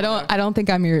 You can take I don't think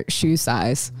I'm your shoe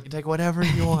size. You can take whatever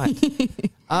you want.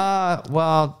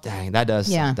 Well, dang, that does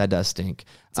stink.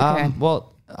 It's okay.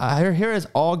 Well, here is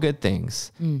All Good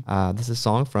Things. This is a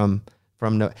song from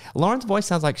Lauren's voice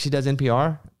sounds like she does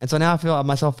NPR, and so now I feel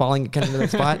myself falling kind of into that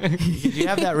spot. You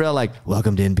have that real like,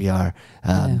 welcome to NPR.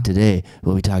 Today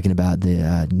we'll be talking about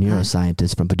the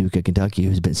neuroscientist from Paducah, Kentucky,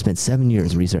 who's spent 7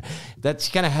 years research. That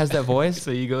she kind of has that voice. So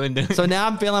you go into So now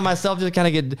I'm feeling myself just kind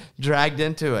of get dragged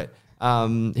into it.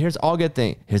 Here's All Good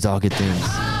Things. Here's All Good Things.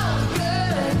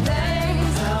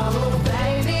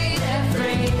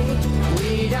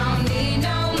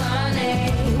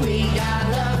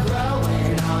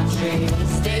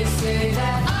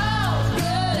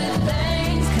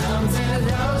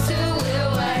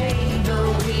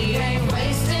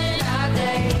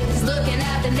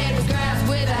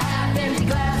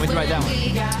 When'd you write that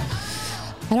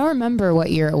one? I don't remember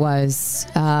what year it was.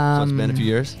 So it's been a few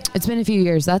years. It's been a few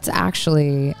years. That's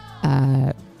actually,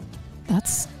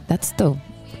 that's the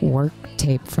work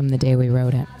tape from the day we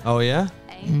wrote it. Oh yeah.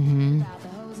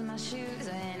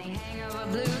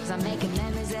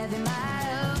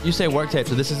 You say work tape,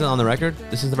 so this isn't on the record?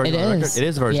 This is the version It on the record? is. It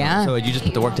is the version. Yeah. So you just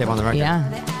put the work tape on the record? Yeah.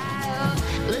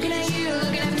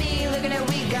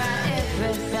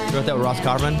 You wrote that with Ross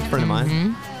Carvin, a friend of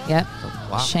mine? Yep.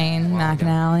 Wow. Shane Wow.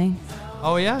 McAnally,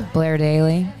 Oh yeah? Blair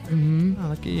Daly. Oh,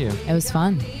 look at you. It was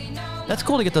fun. That's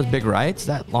cool to get those big rights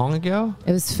that long ago.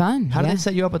 It was fun. How did yeah. they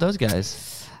set you up with those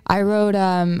guys? I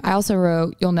also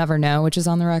wrote You'll Never Know, which is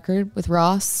on the record with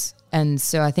Ross. And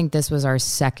so I think this was our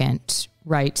second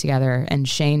write together, and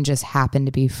Shane just happened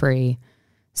to be free.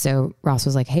 So Ross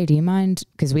was like, hey, do you mind?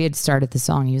 Because we had started the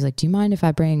song. He was like, do you mind if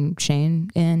I bring Shane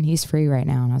in? He's free right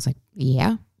now. And I was like,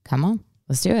 yeah, come on,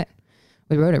 let's do it.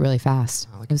 We wrote it really fast.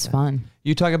 It was fun.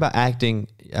 You talk about acting.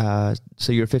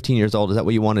 So you're 15 years old. Is that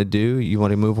what you want to do? You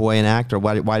want to move away and act, or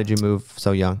why did you move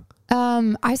so young?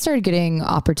 I started getting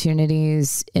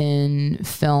opportunities in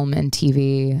film and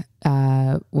TV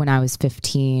when I was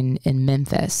 15 in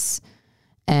Memphis.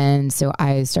 And so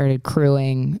I started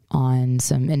crewing on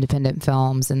some independent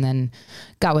films and then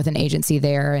got with an agency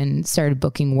there and started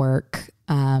booking work.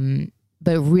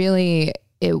 But really,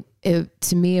 it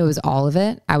to me, it was all of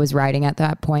it. I was writing at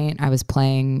that point. I was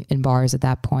playing in bars at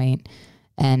that point,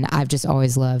 and I've just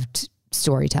always loved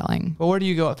storytelling. But where do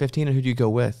you go at 15 and who do you go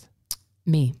with?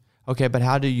 Me. Okay, but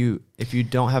how do you, if you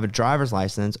don't have a driver's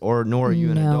license or nor are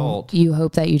you an adult? You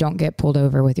hope that you don't get pulled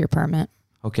over with your permit.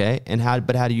 Okay, and how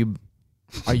do you,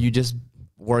 are you just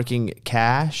working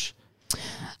cash?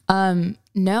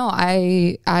 No,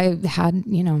 I had,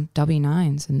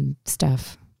 W-9s and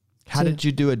stuff. How did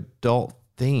you do adult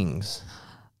things?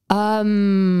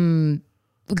 Good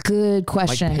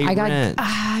question. Like pay rent.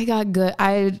 I got good.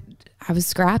 I was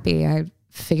scrappy. I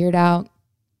figured out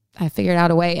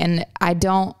a way, and I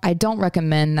don't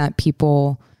recommend that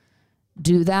people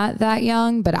do that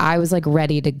young, but I was like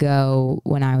ready to go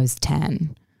when I was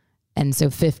 10. And so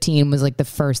 15 was like the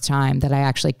first time that I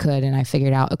actually could. And I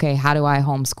figured out, okay, how do I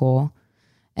homeschool?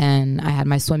 And I had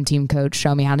my swim team coach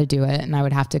show me how to do it. And I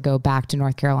would have to go back to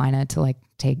North Carolina to like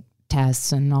take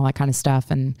tests and all that kind of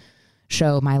stuff and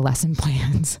show my lesson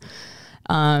plans.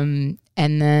 And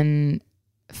then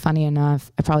funny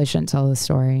enough, I probably shouldn't tell this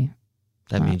story.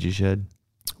 That means you should.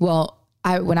 Well,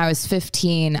 when I was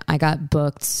 15, I got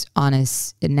booked on a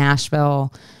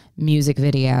Nashville music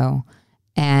video,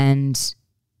 and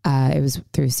it was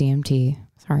through CMT.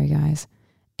 Sorry, guys.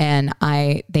 And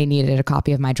they needed a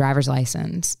copy of my driver's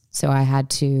license, so I had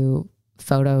to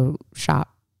Photoshop.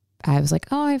 I was like,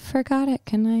 "Oh, I forgot it.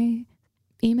 Can I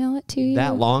email it to you?"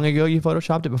 That long ago, you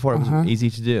photoshopped it before it was easy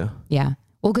to do. Yeah.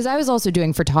 Well, because I was also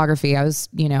doing photography. I was,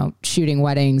 shooting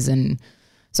weddings, and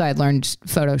so I had learned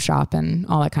Photoshop and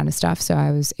all that kind of stuff. So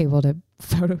I was able to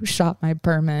Photoshop my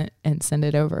permit and send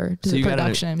it over to the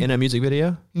production. Got it in a music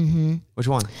video? Mm-hmm. Which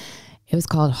one? It was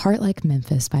called Heart Like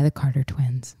Memphis by the Carter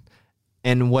Twins.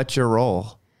 And what's your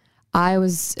role? I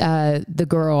was the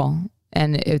girl,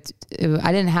 and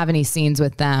I didn't have any scenes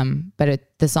with them, but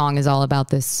the song is all about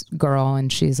this girl,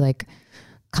 and she's like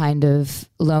kind of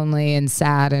lonely and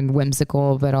sad and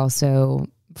whimsical, but also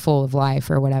full of life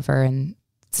or whatever. And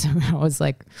so I was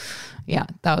like, yeah,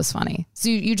 that was funny. So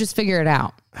you just figure it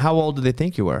out. How old did they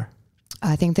think you were?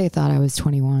 I think they thought I was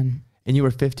 21. And you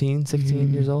were 15,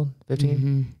 16 years old? 15?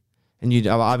 Mm-hmm. And you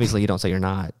obviously you don't say you're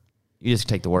not. You just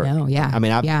take the work. No, yeah. I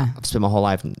mean, I've spent my whole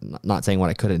life not saying what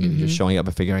I couldn't do, just showing up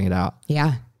and figuring it out.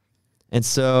 Yeah. And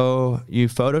so you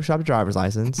photoshopped a driver's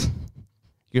license.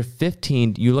 You're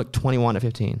 15. You look 21 at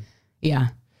 15. Yeah.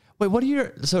 Wait,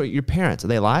 your parents, are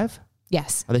they alive?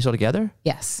 Yes. Are they still together?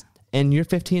 Yes. And you're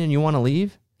 15 and you want to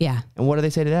leave? Yeah. And what do they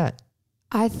say to that?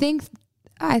 I think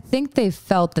they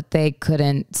felt that they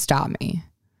couldn't stop me.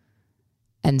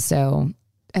 And so,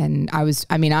 I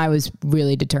was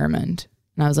really determined.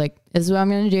 And I was like, this is what I'm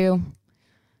going to do.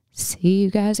 See you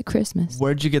guys at Christmas.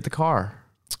 Where'd you get the car?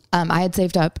 I had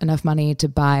saved up enough money to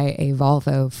buy a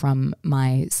Volvo from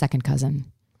my second cousin.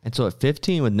 And so at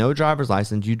 15 with no driver's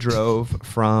license, you drove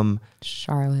from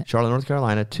Charlotte, North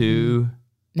Carolina to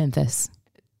Memphis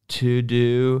to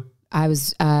do. I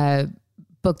was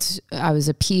booked. I was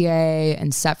a PA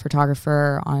and set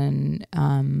photographer on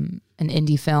an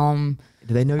indie film.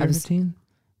 Did they know you were 15?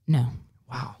 No.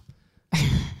 Wow.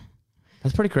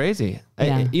 That's pretty crazy.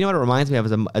 Yeah. You know what it reminds me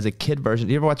of as a kid version?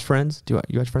 Do you ever watch Friends? Do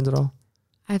you watch Friends at all?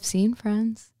 I've seen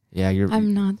Friends. Yeah,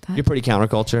 I'm not that. You're pretty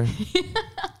counterculture.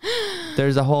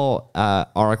 There's a whole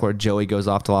arc where Joey goes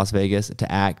off to Las Vegas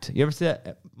to act. You ever see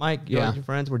that, Mike? You watch your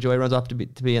Friends, where Joey runs off to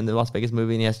be in the Las Vegas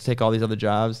movie, and he has to take all these other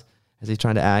jobs as he's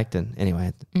trying to act. And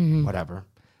anyway, whatever.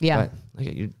 Yeah. But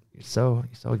you're so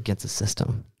against the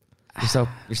system.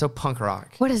 You're so punk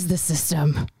rock. What is the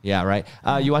system? Yeah, right.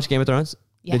 You watch Game of Thrones?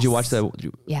 Yes. Did you watch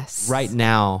Yes. Right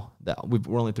now,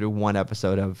 we're only through one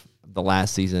episode of the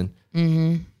last season.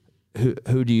 Mm-hmm.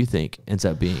 Who do you think ends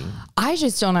up being? I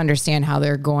just don't understand how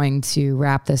they're going to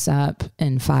wrap this up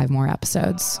in 5 more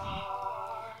episodes.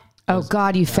 Oh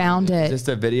God, you found it. Is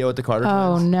this a video with the Carter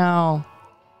Oh twins? no.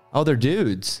 Oh, they're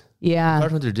dudes. Yeah. Carter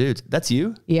twins are dudes. That's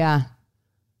you? Yeah.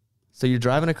 So you're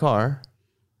driving a car.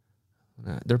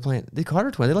 They're playing the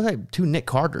Carter twins. They look like 2 Nick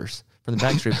Carters from the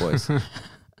Backstreet Boys.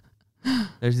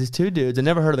 There's these 2 dudes. I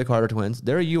never heard of the Carter twins.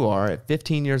 There you are at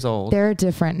 15 years old. They're a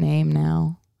different name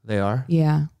now. They are?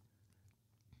 Yeah.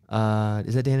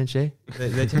 Is that Dan and Shay?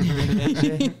 Dan and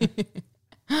Shay?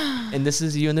 And this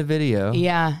is you in the video.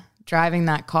 Yeah. Driving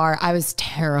that car. I was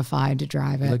terrified to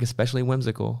drive it. You look especially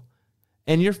whimsical.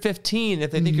 And you're 15. If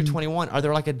they think you're 21, are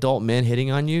there like adult men hitting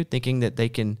on you, thinking that they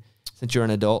can, since you're an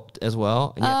adult as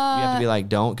well, and you have to be like,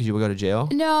 don't, because you will go to jail?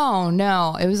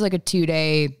 No. It was like a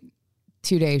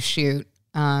 2-day shoot.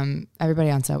 Everybody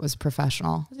on set was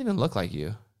professional. Doesn't even look like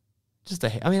you. Just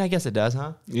I mean, I guess it does,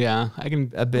 huh? Yeah, I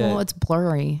can. A bit. Well, it's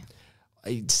blurry.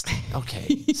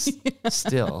 Okay.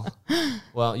 Still.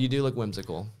 Well, you do look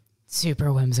whimsical.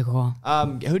 Super whimsical.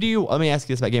 Who do you? Let me ask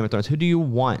you this about Game of Thrones. Who do you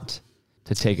want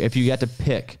to take? If you got to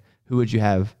pick, who would you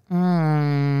have?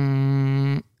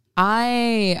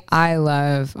 I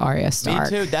love Arya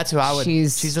Stark. Me too. That's who I would.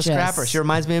 She's a just- scrapper. She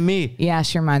reminds me of me. Yeah,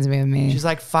 she reminds me of me. She's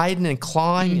like fighting and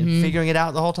clawing and figuring it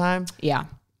out the whole time. Yeah,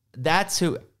 That's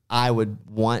who I would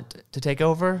want to take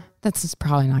over. that's just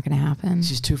probably not going to happen.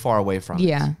 She's too far away from it.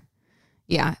 Yeah.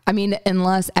 Yeah. I mean,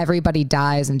 unless everybody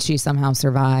dies and she somehow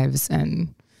survives.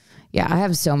 And yeah, I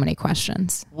have so many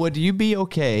questions. Would you be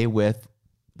okay with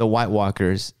the White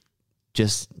Walkers?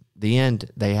 Just the end.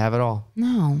 They have it all.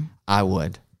 No. I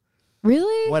would.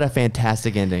 Really? What a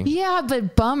fantastic ending. Yeah,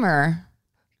 but bummer.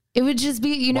 It would just be,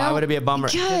 you know. Why would it be a bummer?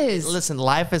 Because. Listen,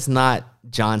 life is not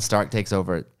Jon Stark takes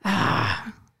over.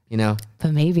 You know,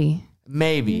 But maybe.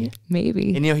 maybe.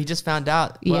 Maybe. And you know, he just found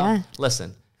out. Well, Yeah.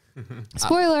 Listen,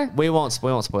 Spoiler. we won't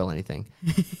spoil anything.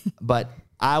 But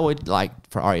I would like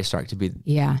for Arya Stark to be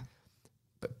Yeah.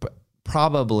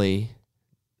 probably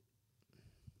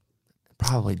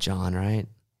Jon, right?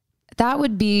 That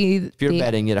would be. If you're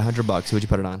betting, you had $100, who would you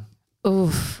put it on?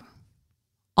 Oof.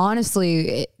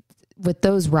 Honestly, with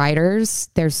those writers,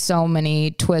 there's so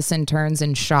many twists and turns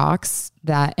and shocks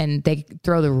and they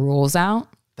throw the rules out.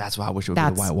 That's why I wish it would be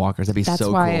the White Walkers. That'd be That's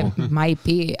so why cool. it might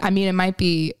be. I mean, it might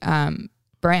be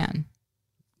Bran.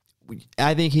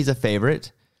 I think he's a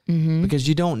favorite because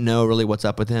you don't know really what's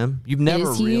up with him. You've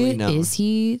never really known. Is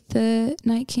he the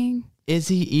Night King? Is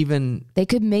he even? They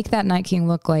could make that Night King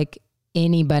look like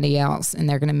anybody else, and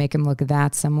they're going to make him look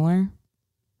that similar.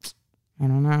 I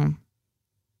don't know.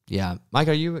 Yeah, Mike,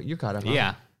 you're caught up? Huh?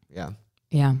 Yeah. Yeah.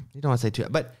 Yeah, You don't want to say too,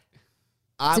 but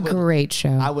it's a great show.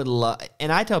 I would love,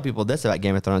 and I tell people this about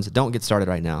Game of Thrones: don't get started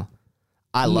right now.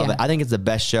 I love Yeah. it. I think it's the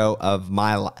best show of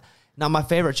my life. Not my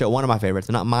favorite show, one of my favorites.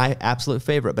 Not my absolute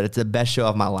favorite, but it's the best show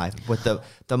of my life. With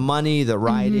the money, the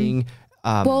writing,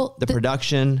 Well, the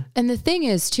production. And the thing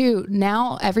is, too,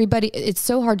 now it's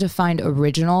so hard to find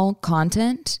original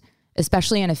content,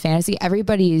 especially in a fantasy.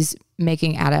 Everybody's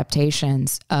making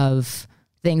adaptations of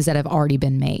things that have already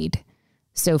been made.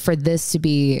 So for this to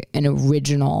be an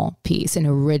original piece, an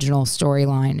original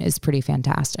storyline is pretty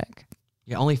fantastic.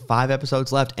 Yeah, only 5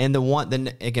 episodes left, and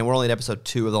then again, we're only at episode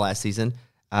 2 of the last season.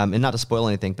 And not to spoil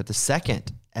anything, but the second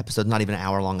episode's not even an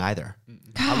hour long either.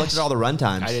 I looked at all the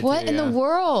runtimes. I did What too, in the yeah.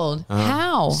 world?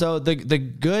 How? So the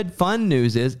good fun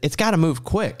news is it's got to move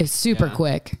quick. It's super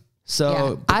quick.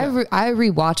 So I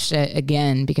rewatched it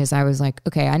again because I was like,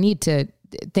 okay,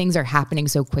 things are happening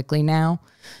so quickly now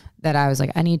that I was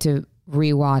like, I need to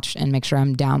rewatch and make sure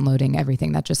I'm downloading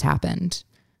everything that just happened.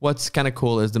 what's kind of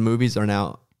cool is the movies are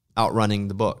now outrunning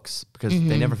the books because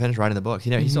they never finished writing the books.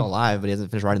 He's still alive, but he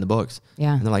hasn't finished writing the books.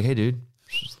 Yeah. And they're like, hey, dude,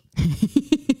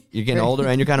 you're getting older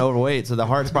and you're kind of overweight. So the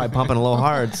heart's probably pumping a little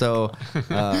hard. So,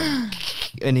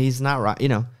 and he's not right.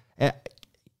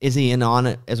 Is he in on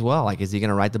it as well? Like, is he going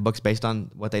to write the books based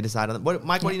on what they decide on? Mike,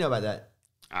 what do you know about that?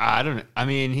 I don't know. I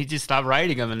mean, he just stopped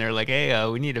writing them, and they're like, "Hey,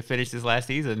 we need to finish this last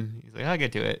season." He's like, "I'll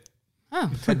get to it." Oh,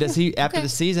 But does he, after the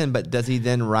season, but does he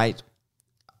then write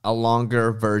a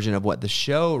longer version of what the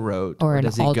show wrote? Or an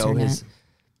does he go his alternate.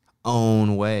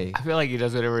 own way? I feel like he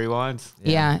does whatever he wants.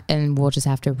 yeah. And we'll just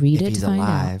have to read If it he's to find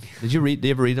alive. out. Did you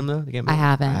ever read them though? The game? I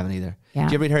haven't. I haven't either. Yeah.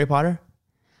 Did you ever read Harry Potter?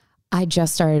 I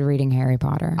just started reading Harry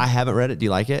Potter. I haven't read it. Do you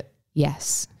like it?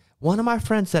 Yes. One of my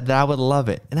friends said that I would love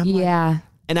it. And I'm like, Yeah.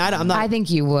 and I'm not, I think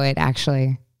you would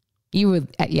actually. You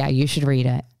would. Yeah, you should read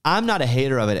it. I'm not a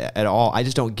hater of it at all. I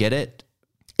just don't get it.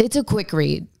 It's a quick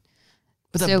read.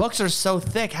 But the So- books are so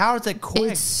thick. How is it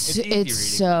quick? It's easy reading.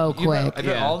 so You read- quick. have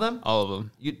you read all of them? All of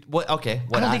them. You what? Okay.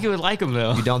 What I don't think you would like them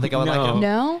though. You don't think I would like them?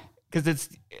 No? Because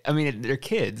they're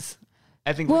kids.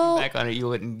 I think Well- looking back on it, you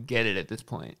wouldn't get it at this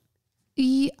point.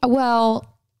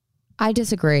 Well, I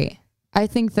disagree. I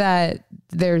think that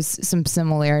there's some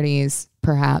similarities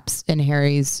perhaps in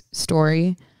Harry's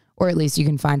story, or at least you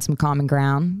can find some common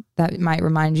ground that might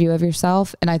remind you of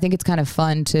yourself. And I think it's kind of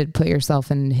fun to put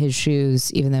yourself in his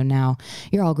shoes, even though now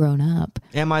you're all grown up.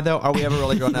 Am I though? Are we ever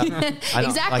really grown up?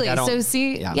 Exactly. So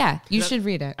see, yeah. you should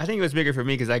read it. I think it was bigger for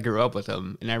me because I grew up with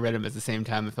them and I read them at the same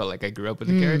time. It felt like I grew up with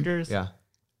the characters. Yeah.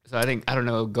 So I don't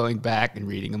know, going back and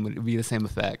reading them would be the same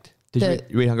effect. Did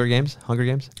you read Hunger Games? Hunger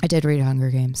Games? I did read Hunger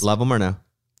Games. Love them or no?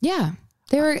 Yeah.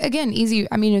 They were, again, easy.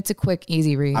 I mean, it's a quick,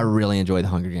 easy read. I really enjoyed the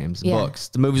Hunger Games Yeah. books.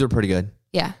 The movies were pretty good.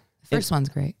 Yeah. The first one's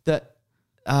great.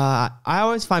 I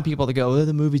always find people that go, oh,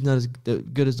 the movie's not as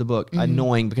good as the book.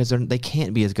 Annoying because they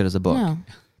can't be as good as the book. No.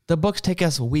 The books take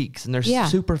us weeks, and they're Yeah.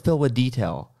 super filled with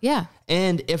detail. Yeah.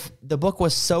 And if the book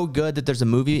was so good that there's a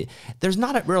movie, there's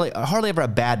not hardly ever a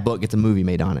bad book gets a movie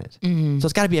made on it. Mm-hmm. So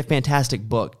it's got to be a fantastic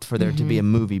book for there to be a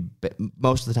movie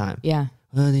most of the time. Yeah.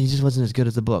 He just wasn't as good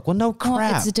as the book. Well, no crap.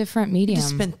 Well, it's a different You medium. just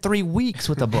spent 3 weeks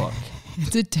with a book.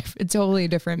 It's totally a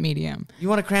different medium. You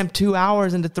want to cram 2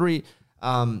 hours into 3.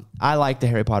 I like the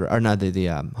Harry Potter, or not the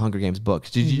Hunger Games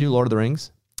books. Did you do Lord of the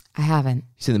Rings? I haven't.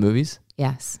 You seen the movies?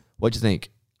 Yes. What'd you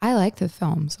think? I like the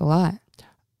films a lot.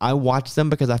 I watched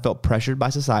them because I felt pressured by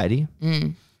society.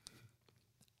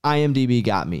 IMDb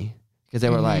got me because they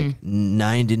were like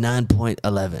 99.11.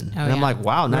 And I'm yeah. like,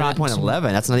 wow, 99.11.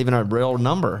 That's not even a real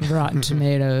number. Rotten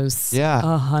Tomatoes. Yeah.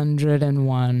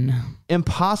 101.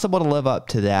 Impossible to live up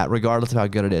to that regardless of how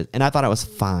good it is. And I thought it was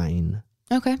fine.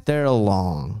 Okay. They're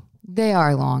long. They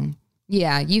are long.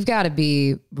 Yeah. You've got to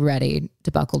be ready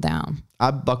to buckle down.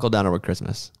 I buckled down over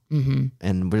Christmas.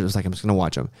 And we was like, I'm just going to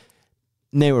watch them.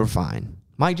 And they were fine.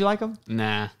 Mike, do you like them?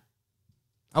 Nah.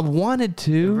 I wanted They're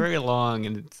to. very long,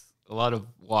 and it's a lot of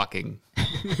walking.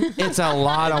 It's a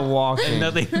lot of walking.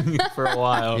 Nothing for a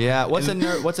while. Yeah. What's the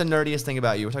nerdiest thing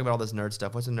about you? We're talking about all this nerd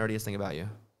stuff. What's the nerdiest thing about you?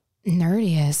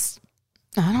 Nerdiest.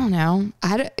 I don't know.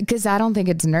 Because I don't think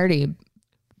it's nerdy.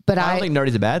 But I don't think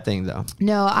nerdy's a bad thing, though.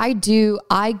 No, I do.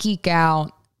 I geek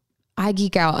out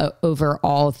over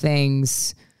all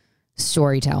things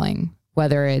storytelling,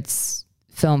 whether it's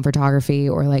film photography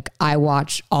or like I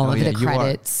watch all of the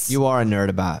credits. You are a nerd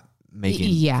about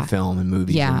making film and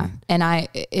movies. Yeah. And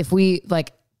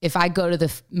if I go to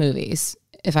the movies,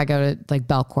 if I go to like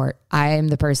Belcourt, I am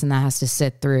the person that has to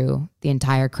sit through the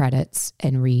entire credits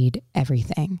and read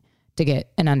everything to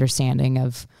get an understanding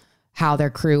of how their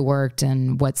crew worked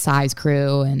and what size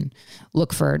crew, and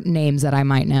look for names that I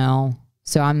might know.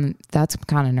 So that's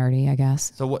kind of nerdy, I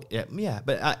guess. So what? Yeah.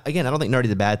 But again, I don't think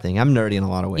nerdy's a bad thing. I'm nerdy in a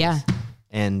lot of ways. Yeah.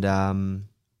 And I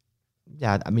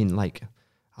mean, like,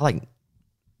 I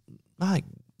like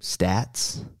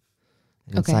stats,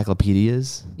 and Okay.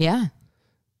 encyclopedias. Yeah.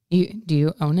 Do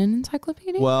you own an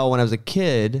encyclopedia? Well, when I was a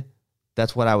kid,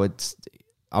 that's what I would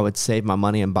save my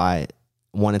money and buy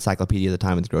one encyclopedia at a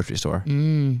time at the grocery store.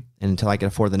 And until I could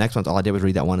afford the next ones, all I did was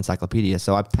read that one encyclopedia.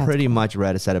 So I pretty much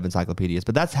read a set of encyclopedias.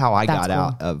 But that's how I got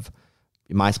out of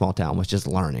my small town, was just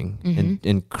learning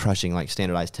and crushing like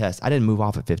standardized tests. I didn't move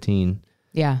off at 15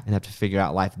 Yeah. and have to figure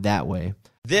out life that way.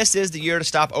 This is the year to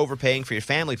stop overpaying for your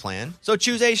family plan. So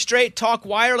choose a Straight Talk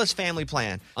Wireless family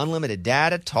plan. Unlimited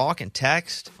data, talk, and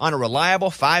text on a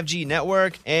reliable 5G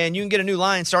network. And you can get a new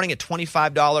line starting at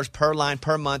 $25 per line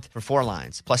per month for 4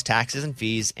 lines, plus taxes and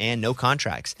fees and no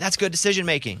contracts. That's good decision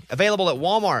making. Available at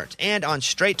Walmart and on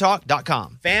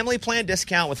straighttalk.com. Family plan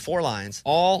discount with 4 lines,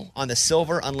 all on the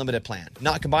Silver Unlimited plan.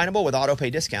 Not combinable with auto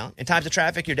pay discount. In times of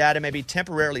traffic, your data may be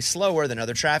temporarily slower than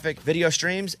other traffic. Video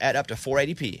streams at up to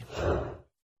 480p.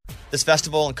 This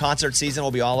festival and concert season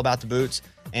will be all about the boots,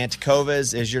 and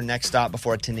Tecovas is your next stop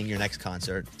before attending your next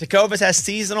concert. Tecovas has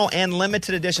seasonal and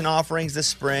limited edition offerings this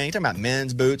spring. You're talking about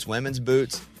men's boots, women's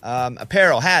boots,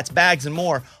 apparel, hats, bags, and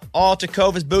more. All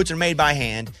Tecovas boots are made by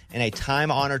hand in a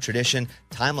time-honored tradition,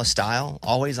 timeless style,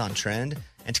 always on trend.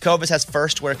 And Tecovas has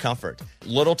first wear comfort,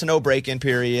 little to no break-in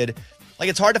period. Like,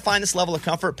 it's hard to find this level of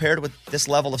comfort paired with this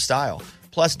level of style.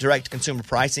 Plus, direct-to-consumer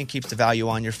pricing keeps the value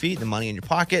on your feet, the money in your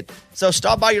pocket. So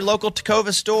stop by your local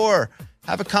Tecovas store.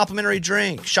 Have a complimentary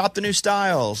drink. Shop the new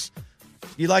styles.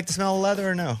 You like the smell of leather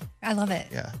or no? I love it.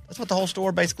 Yeah. That's what the whole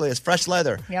store basically is. Fresh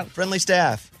leather. Yep. Friendly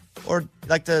staff. Or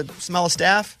like the smell of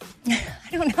staff? I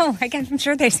don't know. I'm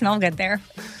sure they smell good there.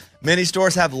 Many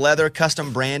stores have leather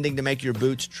custom branding to make your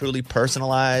boots truly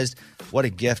personalized. What a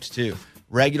gift, too.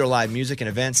 Regular live music and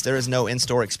events, there is no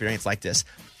in-store experience like this.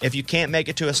 If you can't make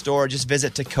it to a store, just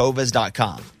visit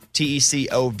tecovas.com.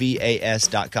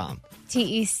 Tecovas.com.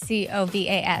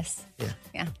 Tecovas.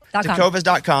 Yeah. .com.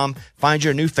 Tecovas.com. Find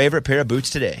your new favorite pair of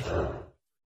boots today.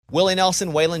 Willie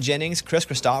Nelson, Waylon Jennings, Chris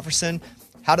Christopherson.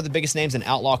 How did the biggest names in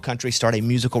outlaw country start a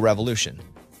musical revolution?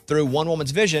 Through one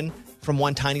woman's vision from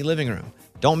one tiny living room.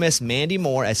 Don't miss Mandy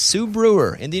Moore as Sue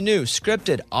Brewer in the new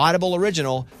scripted Audible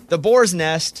original, The Boar's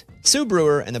Nest, Sue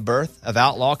Brewer and the Birth of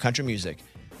Outlaw Country Music.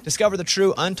 Discover the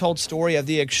true untold story of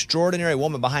the extraordinary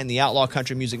woman behind the outlaw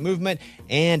country music movement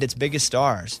and its biggest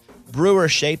stars. Brewer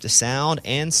shaped the sound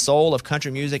and soul of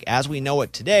country music as we know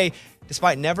it today,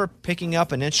 despite never picking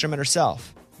up an instrument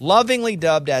herself. Lovingly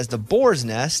dubbed as the Boar's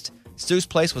Nest, Sue's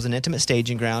place was an intimate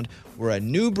staging ground where a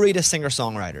new breed of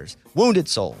singer-songwriters, wounded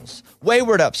souls,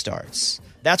 wayward upstarts,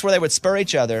 that's where they would spur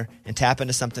each other and tap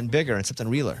into something bigger and something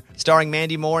realer. Starring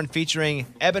Mandy Moore and featuring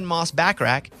Eben Moss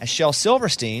Backrack as Shel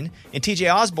Silverstein and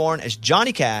TJ Osborne as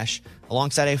Johnny Cash,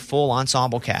 alongside a full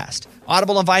ensemble cast.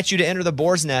 Audible invites you to enter the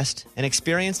Boar's Nest and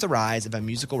experience the rise of a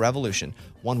musical revolution.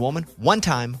 One woman, one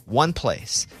time, one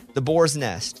place. The Boar's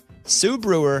Nest, Sue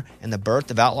Brewer, and the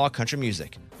birth of outlaw country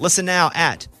music. Listen now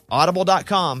at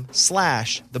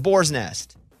audible.com/The Boar's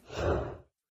Nest. Let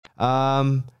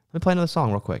me play another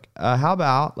song real quick. How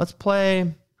about let's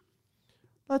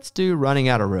do Running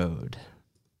Out of Road.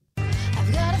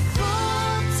 I've got a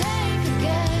full tank of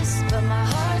gas, but my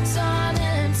heart's on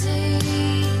empty.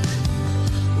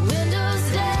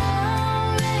 Windows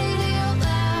down, radio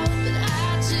loud, but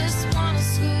I just wanna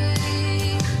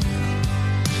scream.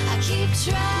 I keep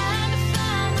trying to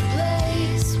find the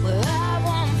place where I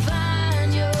won't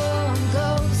find your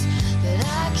ghost, but I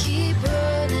keep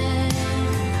running.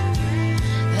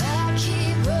 I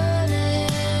keep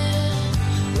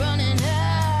running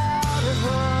out of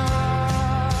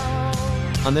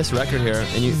road. On this record here,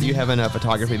 and you have a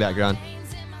photography background.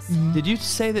 Did you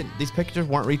say that these pictures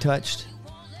weren't retouched?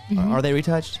 Are they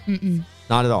retouched?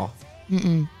 Not at all.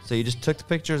 So you just took the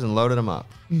pictures and loaded them up.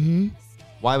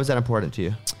 Why was that important to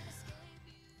you?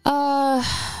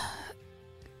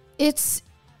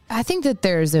 I think that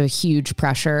there's a huge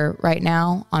pressure right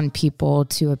now on people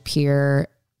to appear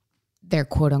their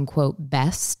quote unquote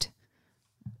best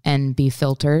and be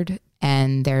filtered.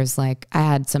 And there's I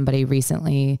had somebody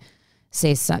recently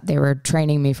say they were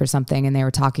training me for something and they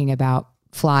were talking about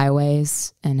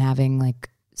flyaways and having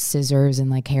scissors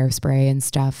and hairspray and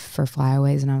stuff for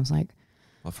flyaways. And I was like,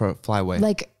 Well, for a flyaway.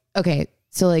 okay,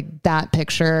 so that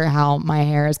picture, how my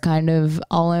hair is kind of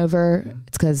all over,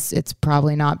 it's because it's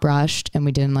probably not brushed and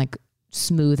we didn't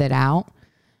smooth it out.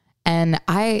 And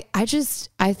I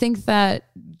think that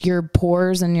your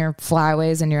pores and your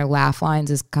flyaways and your laugh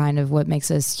lines is kind of what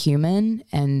makes us human.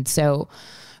 And so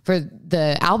for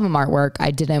the album artwork,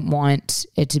 I didn't want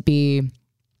it to be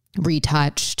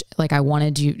retouched. I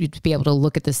wanted you to be able to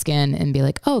look at the skin and be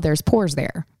like, oh, there's pores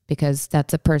there, because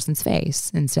that's a person's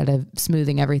face, instead of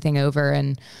smoothing everything over.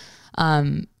 And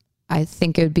I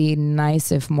think it would be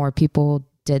nice if more people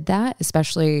did that,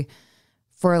 especially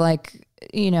for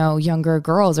younger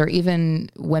girls or even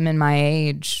women my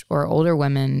age or older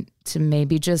women, to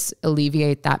maybe just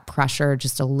alleviate that pressure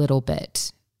just a little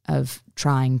bit of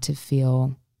trying to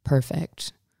feel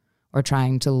perfect or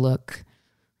trying to look,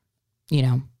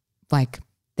 like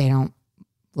they don't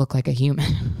look like a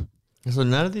human. So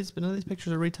none of these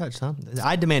pictures are retouched, huh?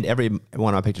 I demand every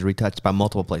one of my pictures retouched by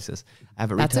multiple places. I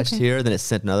have it That's retouched okay. here, then it's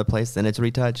sent another place, then it's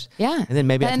retouched. Yeah. And then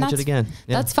maybe I And touch it that's- again.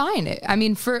 Yeah. That's fine. I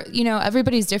mean, for,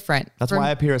 everybody's different. That's For- why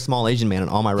I appear a small Asian man on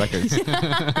all my records.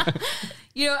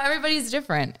 everybody's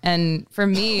different. And for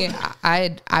me,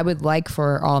 I would like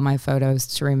for all my photos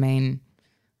to remain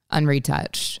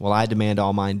unretouched. Well, I demand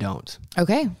all mine don't.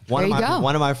 Okay. There you go.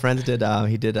 One of my friends did.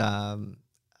 He did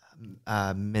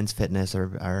Men's Fitness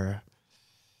or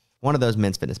one of those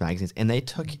men's fitness magazines, and they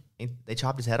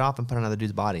chopped his head off and put on another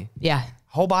dude's body, Yeah.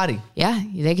 whole body, Yeah.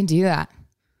 They can do that.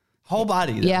 whole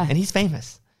body. Yeah. And he's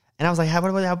famous. And I was like,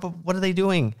 what are they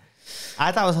doing?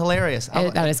 I thought it was hilarious.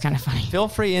 That is kind of funny. Feel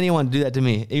free, anyone, to do that to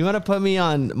me. You want to put me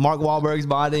on Mark Wahlberg's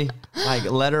body?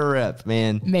 Let her rip,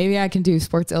 man. Maybe I can do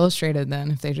Sports Illustrated then,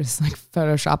 if they just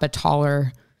Photoshop a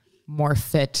taller, more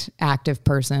fit, active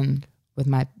person with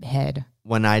my head.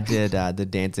 When I did the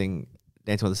Dancing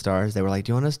with the Stars, they were like,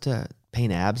 do you want us to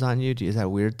paint abs on you? Is that a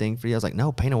weird thing for you? I was like,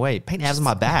 no, paint away. Paint abs on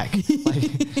my back.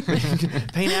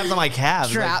 Paint abs on my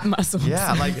calves. Trap muscles.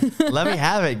 Yeah, let me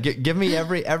have it. Give me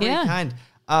every Yeah. kind.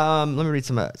 Let me read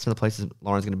some of the places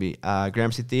Lauren's going to be.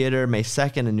 Gramercy Theater, May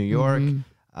 2nd in New York.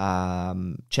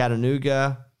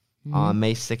 Chattanooga on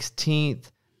May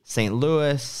 16th. St.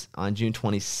 Louis on June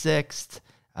 26th.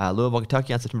 Louisville,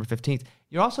 Kentucky on September 15th.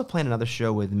 You're also playing another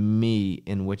show with me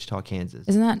in Wichita, Kansas.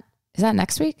 Is that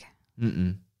next week?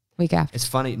 Mm-mm. Week after? It's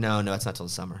funny. No, it's not till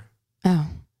the summer. Oh.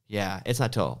 Yeah, it's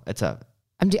not till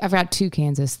I've got 2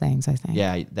 Kansas things, I think.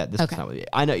 yeah. This Okay. is not.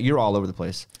 I know you're all over the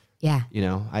place. Yeah.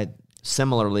 I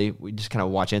similarly we just kind of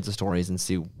watch Insta stories and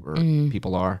see where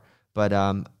people are. But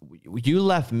you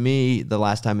left me the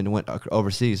last time and went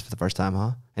overseas for the first time,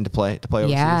 huh? And to play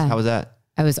overseas. Yeah. How was that?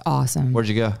 It was awesome. Where'd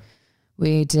you go?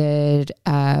 We did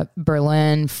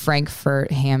Berlin,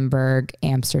 Frankfurt, Hamburg,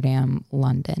 Amsterdam,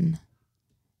 London.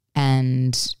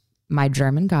 And my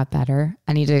German got better.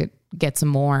 I need to get some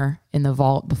more in the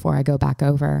vault before I go back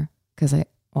over. Because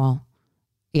I'm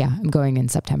going in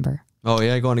September. Oh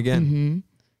yeah, going again. Mm-hmm.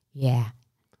 Yeah.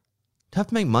 Tough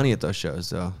to make money at those shows,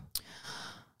 though.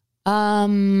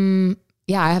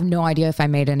 Yeah, I have no idea if I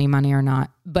made any money or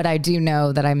not, but I do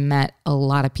know that I met a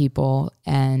lot of people,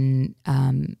 and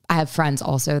I have friends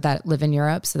also that live in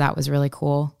Europe, so that was really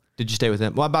cool. Did you stay with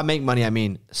them? Well, by make money, I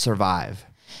mean survive.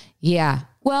 Yeah.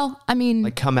 Well, I mean,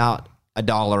 Like come out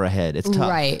 $1 ahead. It's tough.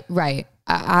 right.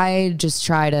 I just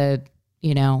try to,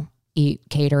 eat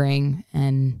catering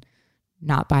and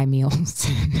not buy meals.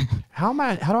 How do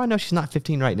I know she's not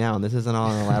 15 right now and this isn't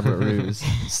all an elaborate ruse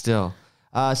still?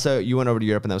 So you went over to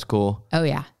Europe and that was cool. Oh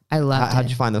yeah. I loved How'd it.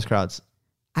 you find those crowds?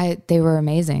 They were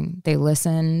amazing. They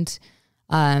listened.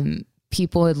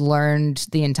 People had learned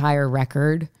the entire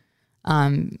record.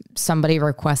 Somebody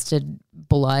requested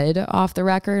blood off the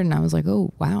record, and I was like,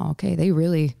 oh, wow, okay. They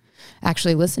really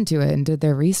actually listened to it and did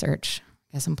their research.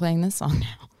 Guess I'm playing this song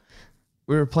now.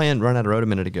 We were playing Run Out of Road a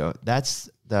minute ago. That's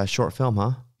the short film,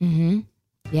 huh?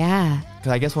 Yeah.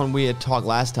 Because I guess when we had talked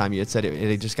last time, you had said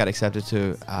it just got accepted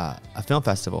to a film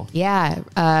festival. Yeah.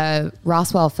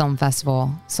 Roswell Film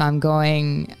Festival. So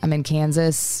I'm in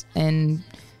Kansas in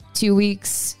 2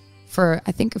 weeks for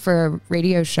a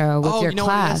radio show with your you know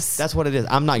what it is? class. That's what it is.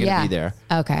 I'm not going to be there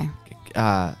Okay.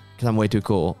 because I'm way too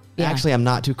cool. Yeah. Actually, I'm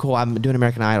not too cool. I'm doing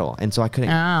American Idol, and so I couldn't.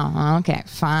 Oh, okay.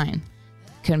 Fine.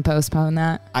 Couldn't postpone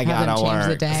that. I Have them gotta change the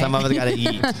work. day. Some of us gotta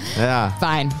eat. Yeah.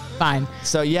 Fine.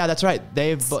 So yeah, that's right.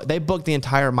 They booked the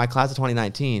entire my class of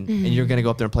 2019, and you're gonna go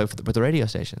up there and play with the radio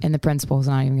station. And the principal's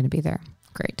not even going to be there.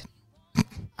 Great.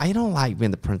 I don't like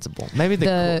being the principal. Maybe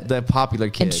the popular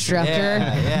kid. Instructor?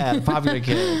 Yeah, the popular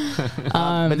kid.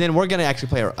 But then we're gonna actually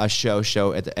play a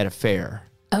show at a fair.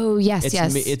 Oh yes, It's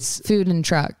yes. it's food and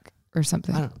truck or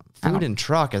something. food and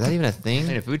truck. Is that even a thing?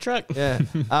 In a food truck? Yeah.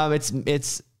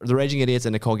 It's the Raging Idiots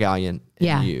and Nicole Gallion.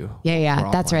 Yeah. And you. We're Yeah.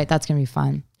 all That's playing. right. That's gonna be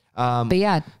fun. Um, But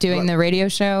yeah, doing the radio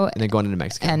show and then going into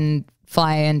Mexico. and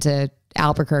fly into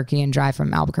Albuquerque and drive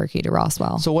from Albuquerque to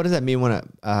Roswell. So what does that mean when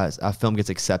a film gets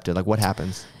accepted? Like what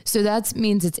happens? So that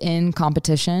means it's in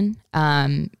competition.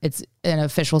 It's an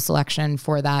official selection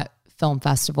for that film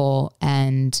festival,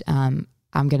 and I'm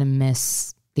gonna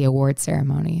miss the award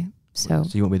ceremony. So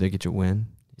So you won't be there to get your win?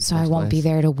 so I won't be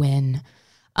there to win.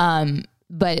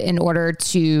 But in order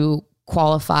to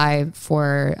qualify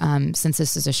for, since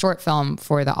this is a short film,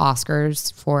 for the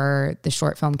Oscars for the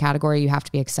short film category, you have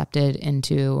to be accepted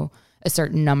into a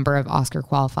certain number of Oscar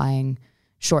qualifying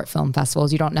short film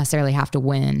festivals. You don't necessarily have to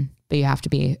win, but you have to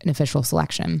be an official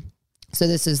selection. So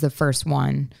this is the first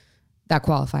one that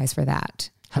qualifies for that.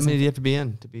 How many do you have to be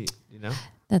in to be,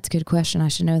 That's a good question. I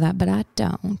should know that, but I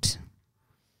don't.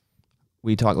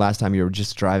 We talked last time you were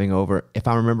just driving over, if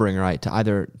I'm remembering right, to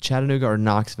either Chattanooga or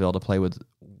Knoxville to play with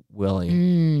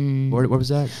Willie. Where was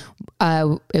that?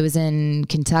 It was in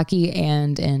Kentucky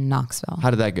and in Knoxville. How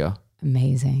did that go?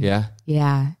 Amazing. Yeah.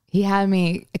 Yeah. He had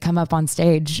me come up on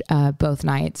stage both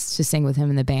nights to sing with him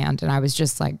in the band. And I was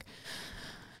just like,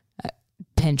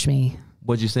 pinch me.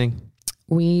 What'd you sing?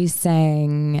 We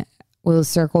sang Will the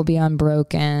Circle Be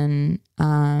Unbroken?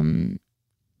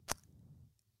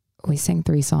 We sang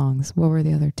 3 songs. What were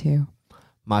the other 2?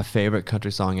 My favorite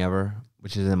country song ever,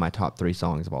 which is in my top 3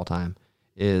 songs of all time,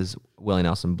 is Willie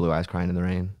Nelson, Blue Eyes Crying in the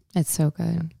Rain. It's so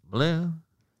good. Blue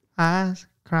Eyes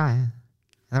Crying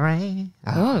in the Rain.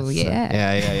 Oh,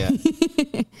 yeah.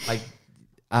 Yeah. Like,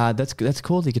 that's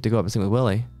cool that you get to go up and sing with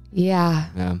Willie. Yeah.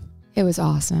 Yeah. It was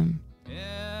awesome.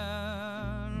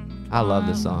 I love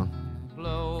this song.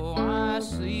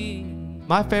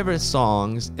 My favorite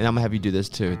songs, and I'm gonna have you do this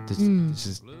too. This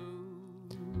is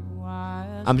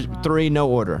I'm 3, no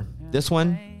order. This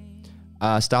one,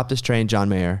 Stop This Train, John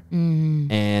Mayer,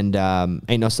 and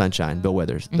Ain't No Sunshine, Bill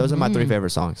Withers. Those are my 3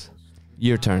 favorite songs.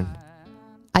 Your turn.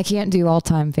 I can't do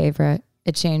all-time favorite.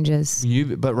 It changes.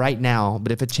 But right now,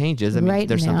 but if it changes, I mean, Right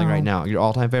there's something now. right now. Your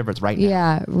all-time favorites right now.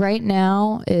 Yeah. Right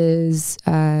now is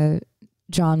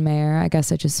John Mayer. I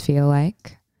guess I just feel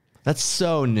like. That's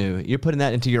so new. You're putting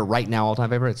that into your right now all-time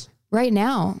favorites? Right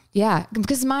now, yeah,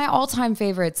 because my all-time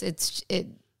favorites,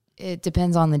 it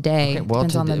depends on the day. Okay, well,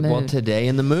 depends on the mood. well, today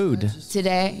in the mood.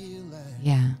 Today,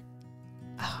 yeah.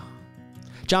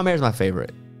 John Mayer's my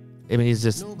favorite. I mean, he's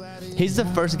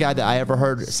the first guy that I ever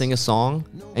heard sing a song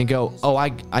and go, oh,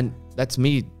 I that's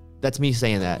me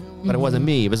saying that. But it wasn't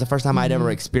me. It was the first time I'd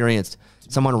ever experienced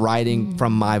someone writing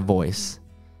from my voice.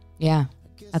 Yeah,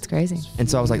 that's crazy. And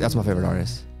so I was like, that's my favorite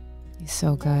artist. He's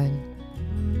so good.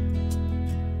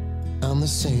 I'm the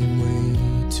same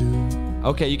way too.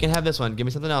 Okay, you can have this one. Give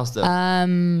me something else, though.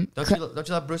 Don't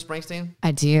you love Bruce Springsteen?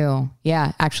 I do.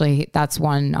 Yeah, actually, that's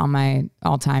one on my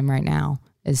all-time right now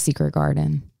is Secret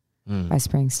Garden by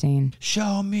Springsteen.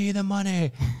 Show me the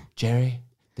money, Jerry.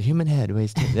 The human head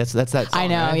weighs. That's that song. I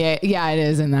know. right? Yeah, it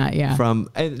is in that. Yeah.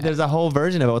 There's a whole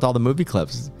version of it with all the movie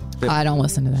clips. I don't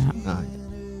listen to that.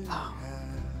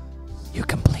 You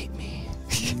complete me.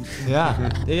 Yeah.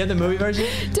 Do you have the movie version?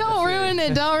 Don't ruin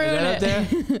it. Don't ruin Is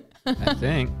that it. up there? I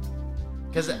think.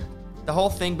 Because The whole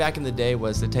thing back in the day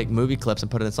was to take movie clips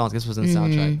and put it in songs. This was in the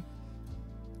soundtrack.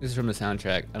 This is from the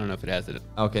soundtrack. I don't know if it has it.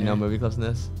 Okay, no movie clips in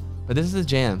this. But this is a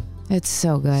jam. It's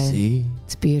so good. See?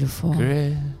 It's beautiful.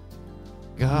 Great.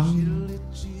 Go.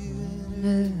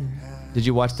 Did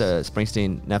you watch the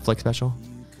Springsteen Netflix special?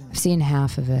 I've seen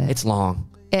half of it. It's long.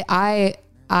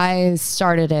 I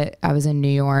started it. I was in New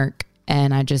York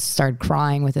and I just started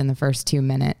crying within the first 2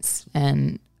 minutes,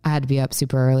 and I had to be up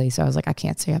super early, so I was like, I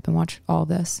can't stay up and watch all of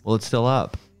this. Well, it's still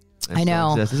up. I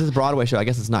know. This is a Broadway show. I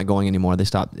guess it's not going anymore. They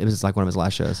stopped. It was like one of his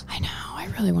last shows. I know. I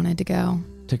really wanted to go.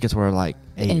 Tickets were like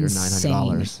 $800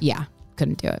 or $900. Yeah,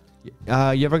 couldn't do it.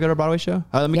 You ever go to a Broadway show?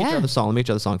 Let me get you Yeah. the song. Let me get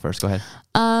you the song first. Go ahead.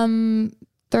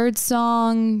 Third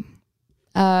song,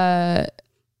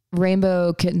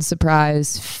 Rainbow Kitten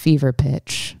Surprise, Fever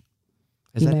Pitch.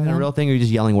 Is You that know even a that? real thing, or are you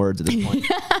just yelling words at this point?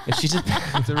 If she's just,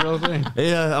 It's a real thing.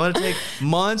 yeah, I'm gonna take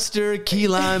Monster Key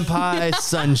Lime Pie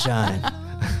Sunshine.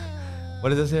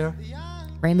 What is this here?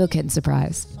 Rainbow Kitten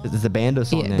Surprise. Is this a band or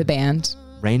song Yeah, name? the band.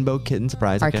 Rainbow Kitten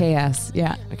Surprise. Okay. RKS.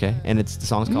 Yeah. Okay, and it's the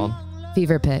song's called.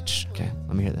 Fever Pitch. Okay,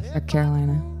 let me hear this. North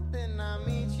Carolina.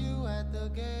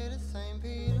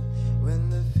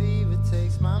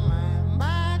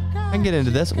 I can get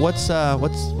into this. What's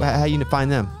how you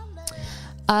find them?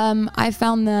 I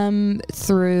found them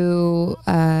through,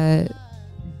 I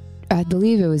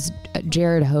believe it was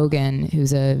Jared Hogan,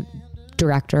 who's a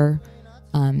director,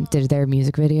 did their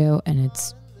music video, and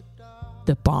it's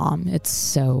the bomb. It's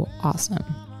so awesome.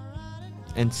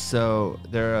 And so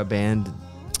they're a band.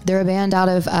 They're a band out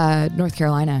of North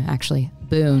Carolina, actually,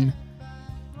 Boone.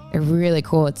 They're really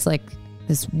cool. It's like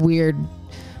this weird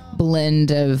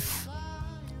blend of,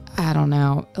 I don't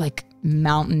know, like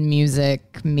mountain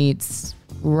music meets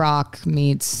rock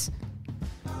meets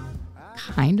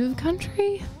kind of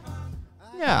country.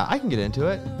 Yeah, I can get into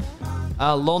it.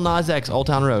 Lil Nas X, Old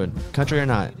Town Road, country or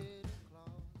not?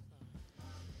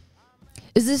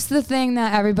 Is this the thing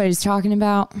that everybody's talking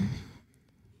about?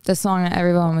 The song that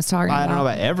everyone was talking about? I don't know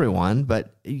about everyone,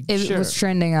 but It sure. was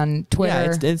trending on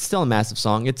Twitter. Yeah, it's still a massive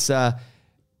song. It's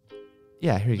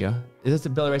yeah, here you go. Is this the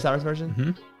Billy Ray Cyrus version?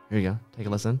 Mm-hmm. Here you go. Take a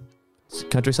listen.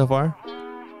 Country so far?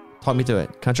 Talk me through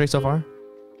it. Country so far?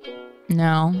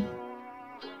 No.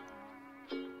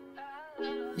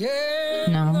 Yeah,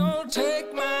 No. I'm gonna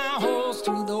take my horse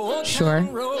through the old Sure.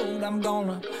 town road. I'm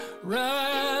gonna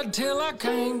ride till I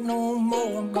can't no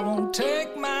more. I'm gonna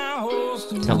take my horse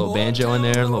through Got a the little old banjo in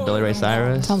there, a little Billy Ray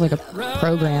Cyrus. Sounds like a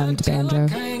programmed banjo.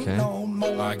 Okay.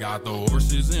 I got the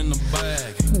horses in the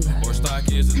bag. Horse stock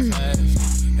is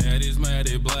attached. Head is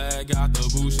matted black. Got the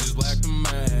bushes black to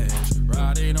match.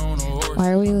 Riding on a horse.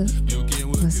 Why are we You can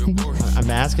whip listening? your Porsche.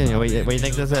 I'm asking you, what do you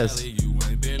think this is? You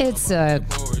ain't been It's on the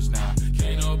porch now.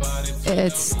 Can't nobody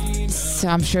it's so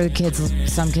I'm sure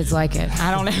some kids like it.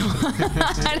 I don't know.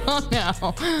 I don't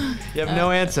know. You have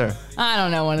no answer. I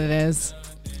don't know what it is.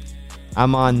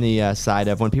 I'm on the side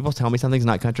of when people tell me something's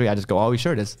not country, I just go, "Oh,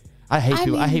 sure it is." I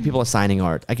hate people assigning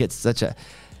art. I get such a.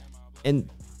 And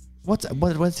what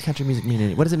does country music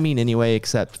mean? What does it mean anyway?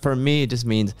 Except for me, it just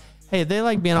means, hey, they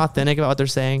like being authentic about what they're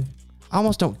saying. I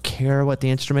almost don't care what the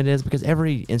instrument is because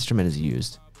every instrument is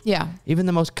used. Yeah. Even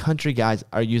the most country guys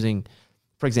are using,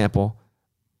 for example,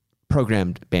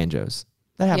 programmed banjos.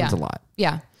 That happens a lot.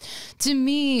 Yeah. To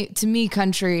me,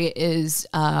 country is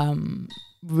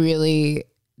really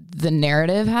the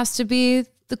narrative has to be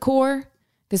the core.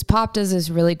 Because pop does this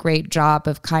really great job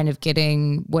of kind of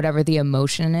getting whatever the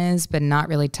emotion is, but not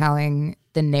really telling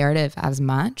the narrative as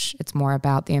much. It's more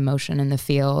about the emotion and the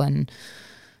feel and,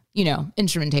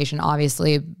 instrumentation,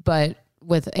 obviously. But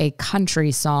with a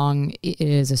country song, it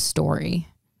is a story.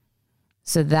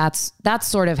 So that's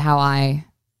sort of how I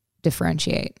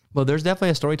differentiate. Well, there's definitely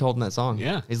a story told in that song.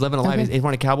 Yeah. He's living a life. Okay. He's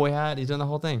wearing a cowboy hat. He's doing the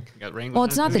whole thing. Got Wranglers Well,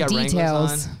 it's on not it. the He's got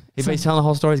Wranglers details. on. He's telling the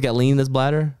whole story. He's got lean in his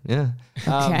bladder. Yeah.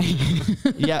 Okay.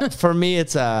 Yeah. For me,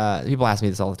 it's people ask me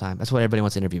this all the time. That's what everybody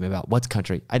wants to interview me about. What's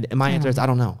country? My answer is I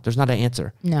don't know. There's not an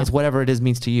answer. No. It's whatever it is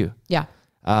means to you. Yeah.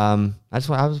 I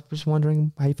was just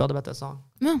wondering how you felt about that song.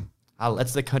 No.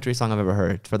 That's the country song I've ever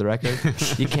heard. For the record,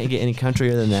 you can't get any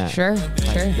countryer than that. Sure. Sure.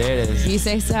 There it is. You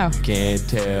say so. Can't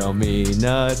tell me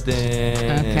nothing.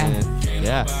 Okay.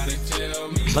 Yeah.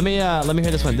 Let me hear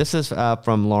this one. This is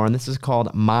from Lauren. This is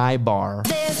called My Bar.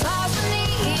 There's bars for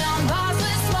neon, bars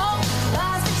with smoke,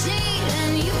 bars for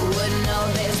cheating. You wouldn't know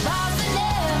there's bars that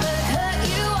never cut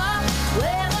you off,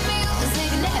 where the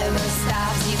music never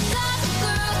stops. You got the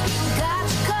girl, you got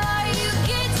your car, you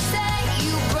get to say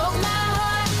you broke my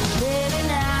heart. Baby,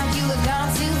 now you have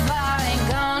gone too far, ain't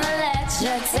gonna let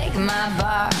you take my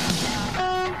bar.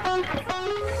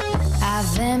 I've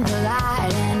been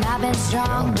polite and I've been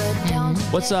strong, but don't.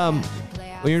 What's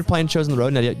When you're playing shows on the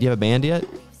road, now, do you have a band yet?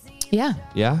 Yeah.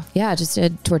 Yeah. Yeah. I just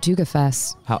did Tortuga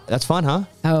Fest. That's fun, huh?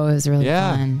 Oh, it was really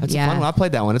Yeah, fun. that's a fun one. I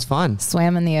played that one. It's fun.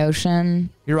 Swam in the ocean.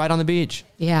 You're right on the beach.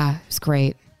 Yeah. It was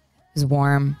great. It was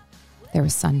warm. There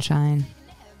was sunshine.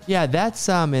 Yeah, that's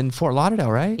in Fort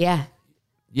Lauderdale, right? Yeah.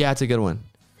 Yeah, it's a good one.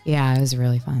 Yeah. It was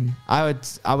really fun. I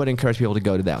would encourage people to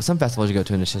go to that. Some festivals you go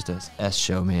to and it's just a S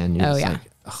show, man. You're Oh, just yeah. like,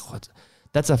 oh,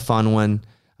 that's a fun one.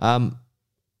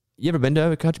 You ever been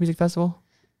to a country music festival?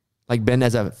 Like been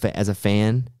as a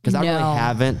fan? Because I really No.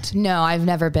 haven't. No, I've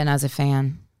never been as a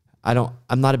fan. I'm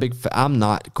not a big. I'm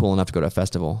not cool enough to go to a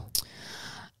festival.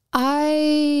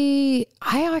 I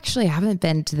actually haven't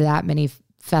been to that many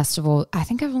festivals. I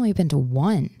think I've only been to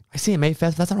one. I see a May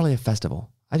Fest. That's not really a festival.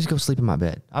 I just go sleep in my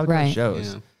bed. I would go to Right.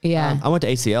 shows. Yeah. I went to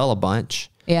ACL a bunch.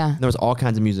 Yeah. There was all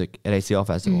kinds of music at ACL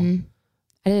Festival. Mhm.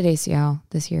 I did ACL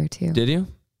this year too. Did you?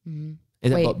 Mhm.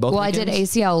 Is it Wait, both well, I did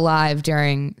weekends? ACL live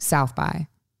during South by.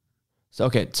 So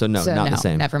okay, so no, So not no, the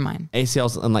same. never mind.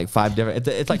 ACL's in like 5 different.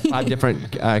 It's like 5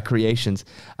 different creations.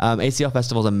 ACL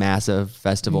Festival is a massive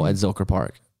festival at Zilker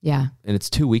Park, Yeah. and it's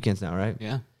 2 weekends now, right?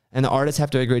 Yeah. And the artists have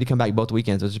to agree to come back both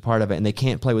weekends, which is part of it, and they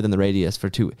can't play within the radius for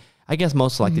 2. I guess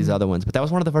most like these other ones, but that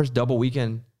was one of the first double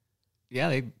weekend. Yeah,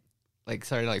 they like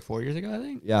started like 4 years ago, I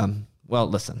think. Yeah. Well,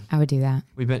 listen, I would do that.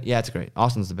 we've been. Yeah, it's great.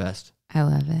 Austin's the best. I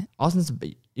love it.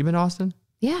 You been to Austin?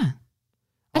 Yeah.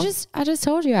 I just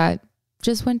told you I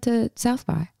just went to South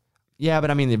by. Yeah, but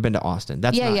I mean, they've been to Austin.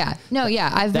 That's not- Yeah. No, yeah.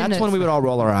 I've been That's to, when we would all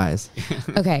roll our eyes.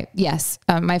 Okay. Yes.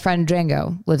 My friend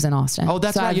Django lives in Austin. Oh,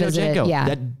 that's So I right. You know visited- Django. Yeah.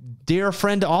 That dear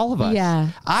friend to all of us. Yeah.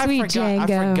 I Sweet forgot.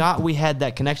 Django. I forgot we had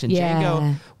that connection. Yeah.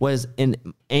 Django was in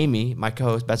Amy, my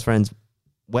co-host, best friend's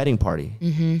wedding party.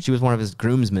 Mm-hmm. She was one of his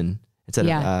groomsmen instead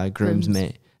of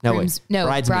groomsmaid. No,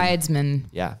 wait. Bridesman.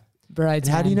 Yeah.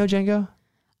 Bridesman. How do you know Django?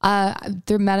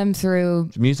 Met him through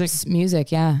Music?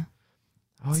 music. Yeah.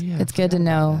 Oh yeah. It's good to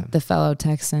know the fellow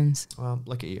Texans. Well,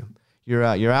 look at you. You're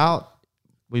out.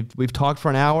 We've talked for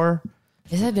an hour.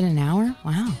 Has that been an hour?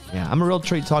 Wow. Yeah, I'm a real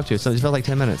treat to talk to. So it feels like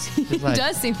 10 minutes. Just like, It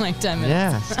does seem like 10 minutes.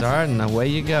 yeah, start and away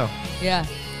you go. Yeah.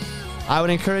 I would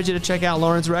encourage you to check out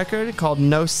Lauren's record called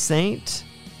No Saint.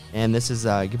 And this is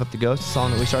Give Up the Ghost, a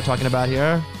song that we start talking about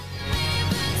here.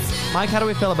 Mike, how do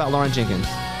we feel about Lauren Jenkins?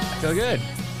 I feel good.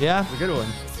 Yeah? It's a good one.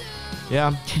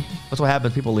 Yeah. That's what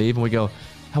happens. People leave and we go,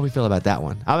 how do we feel about that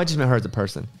one? I just met her as a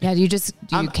person. Yeah. Do you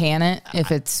can it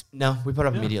if it's No, we put it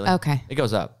up immediately. Okay. It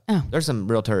goes up. Oh. There's some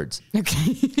real turds.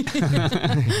 okay?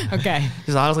 Okay.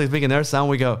 Because honestly speaking, there's some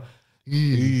we go, this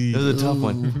is a tough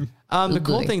one. The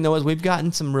cool thing though is we've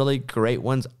gotten some really great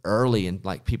ones early in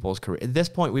like people's career. At this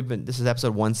point, this is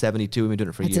episode 172. We've been doing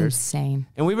it for That's years. insane.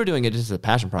 And we were doing it just as a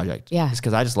passion project. Yeah. Just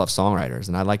because I just love songwriters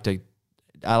and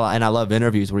I love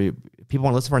interviews where people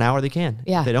want to listen for an hour, they can.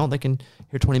 Yeah. If they don't, they can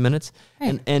hear 20 minutes.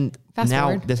 Right. And Fast now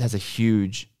forward. this has a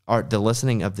huge the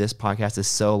listening of this podcast is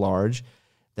so large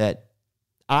that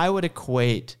I would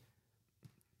equate.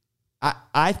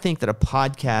 I think that a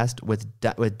podcast with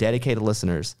dedicated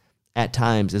listeners at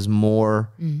times is more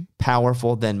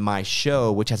powerful than my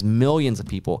show, which has millions of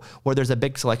people, where there's a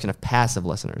big selection of passive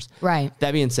listeners. Right.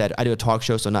 That being said, I do a talk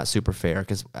show, so not super fair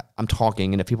because I'm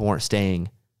talking, and if people weren't staying,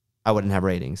 I wouldn't have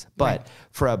ratings. But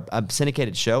for a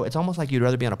syndicated show, it's almost like you'd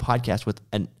rather be on a podcast with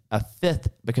a fifth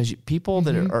because people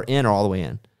that are in are all the way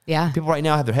in. Yeah. People right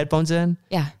now have their headphones in.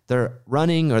 Yeah. They're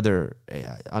running or they're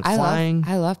flying.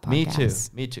 I love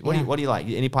podcasts. Me too. Yeah. What do you like?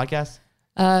 Any podcasts?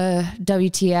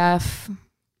 WTF.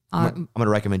 I'm going to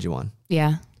recommend you one.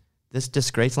 Yeah. This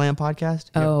Disgraceland podcast.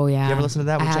 Oh, yeah. You ever listen to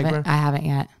that with Jake Burr? I haven't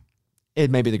yet. It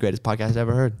may be the greatest podcast I've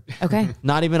ever heard. Okay.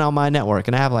 Not even on my network.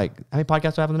 And I have how many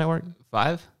podcasts do I have on the network?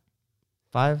 5?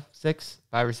 5, 6?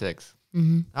 5 or 6.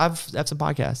 Mm-hmm. I have some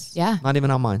podcasts. Yeah. Not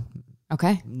even on mine.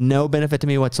 Okay. No benefit to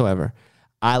me whatsoever.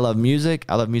 I love music.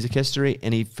 I love music history.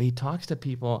 And he talks to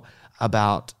people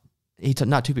about,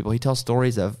 not two people, he tells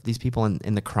stories of these people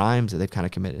in the crimes that they've kind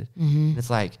of committed. Mm-hmm. And it's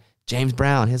like James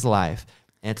Brown, his life.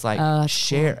 And it's like,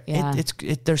 share. Cool.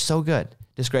 Yeah. They're so good.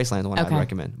 Disgraceland is one I'd Okay.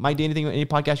 recommend. Mike, do any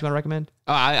podcast you want to recommend?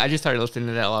 Oh, I just started listening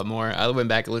to that a lot more. I went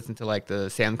back and listened to like the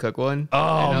Sam Cooke one. Oh,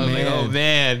 and I was like, man. oh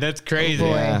man, that's crazy.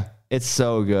 boy. Yeah. It's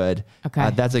so good. Okay.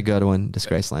 That's a good one,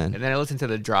 Disgraceland. And then I listened to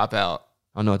the Dropout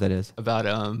I don't know what that is. about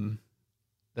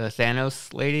the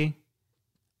Thanos lady.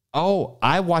 Oh,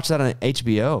 I watched that on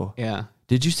HBO. Yeah.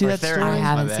 Did you see Or that Theranos. story? I my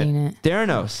haven't bad. seen it.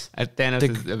 Theranos. Thanos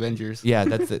The- is Avengers. Yeah,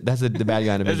 that's the bad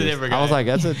guy in That's a Avengers. different I was guy. like,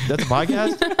 that's a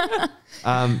podcast.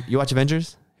 You watch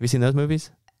Avengers? Have you seen those movies?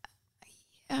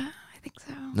 Yeah, I think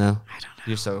so. No. I don't know.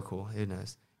 You're so cool. Who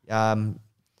knows?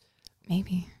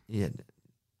 Maybe. Yeah.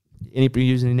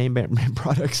 use any name brand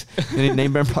products? Any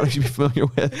name brand products you'd be familiar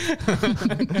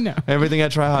with? No. Everything I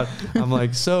try out, I'm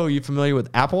like, so you familiar with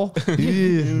Apple?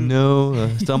 No,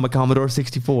 still I'm a Commodore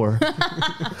 64.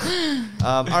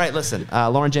 All right, listen,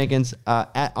 Lauren Jenkins on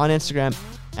Instagram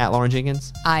at Lauren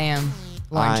Jenkins. I am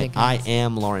Lauren Jenkins. I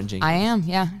am Lauren Jenkins. I am.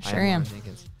 Yeah, sure am. Lauren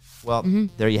Jenkins. Well,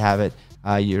 there you have it.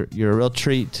 You're a real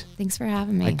treat. Thanks for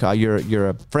having me. You're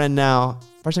a friend now.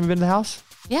 First time you've been to the house?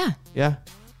 Yeah. Yeah.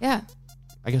 Yeah.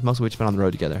 I guess most of which been on the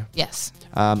road together. Yes.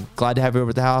 Glad to have you over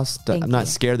at the house. Thank I'm not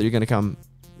you. scared that you're going to come,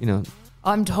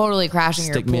 I'm totally crashing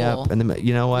stick your me pool. up. And then,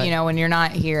 you know what? When you're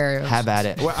not here. Have at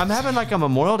it. Well, I'm having like a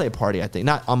Memorial Day party, I think.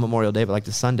 Not on Memorial Day, but like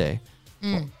the Sunday.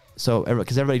 So,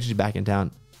 because everybody's usually back in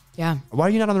town. Yeah. Why are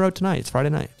you not on the road tonight? It's Friday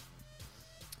night.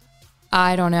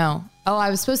 I don't know. Oh, I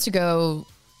was supposed to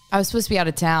be out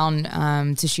of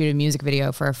town to shoot a music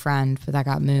video for a friend, but that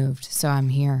got moved. So I'm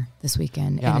here this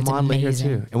weekend. Yeah, and I'm it's on late here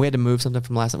amazing. too. And we had to move something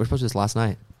from last night. We were supposed to do this last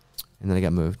night. And then it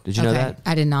got moved. Did you know that?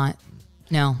 I did not.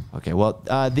 No. Okay, well,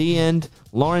 the end.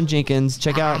 Lauren Jenkins.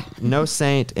 Check out No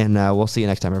Saint, and we'll see you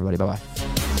next time, everybody. Bye-bye.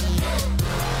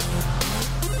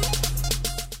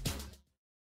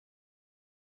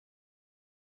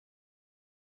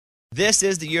 This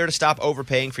is the year to stop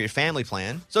overpaying for your family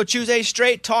plan. So choose a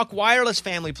Straight Talk Wireless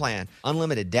family plan.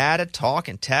 Unlimited data, talk,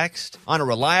 and text on a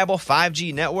reliable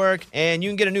 5G network. And you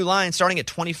can get a new line starting at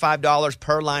 $25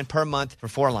 per line per month for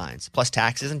 4 lines, plus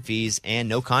taxes and fees and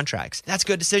no contracts. That's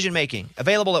good decision making.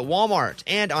 Available at Walmart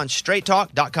and on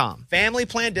straighttalk.com. Family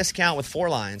plan discount with 4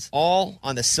 lines, all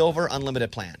on the Silver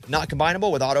Unlimited plan. Not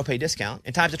combinable with auto pay discount.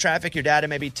 In times of traffic, your data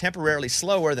may be temporarily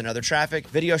slower than other traffic.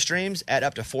 Video streams at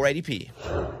up to 480p.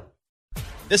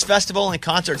 This festival and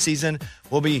concert season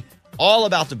will be all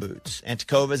about the boots, and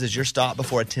Tecovas is your stop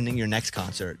before attending your next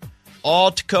concert.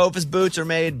 All Tecovas boots are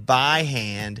made by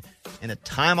hand in a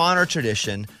time-honored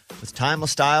tradition with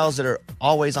timeless styles that are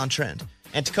always on trend.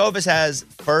 And Tecovas has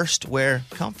first wear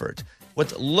comfort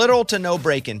with little to no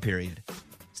break-in period.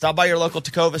 Stop by your local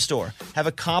Tecovas store, have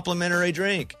a complimentary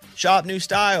drink, shop new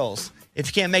styles. If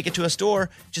you can't make it to a store,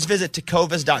 just visit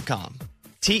tecovas.com.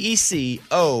 Tecovas.com.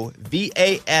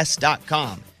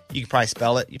 You can probably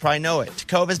spell it. You probably know it.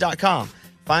 Tecovas.com.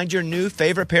 Find your new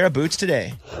favorite pair of boots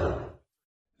today.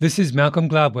 This is Malcolm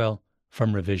Gladwell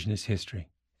from Revisionist History.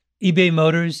 eBay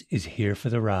Motors is here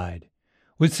for the ride.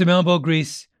 With some elbow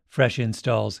grease, fresh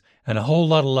installs, and a whole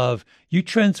lot of love, you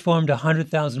transformed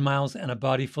 100,000 miles and a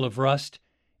body full of rust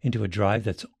into a drive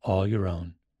that's all your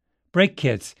own. Brake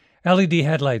kits, LED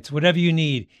headlights, whatever you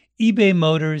need, eBay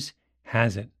Motors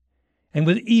has it. And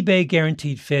with eBay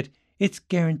Guaranteed Fit, it's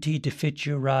guaranteed to fit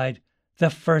your ride the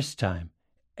first time,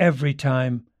 every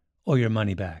time, or your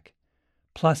money back.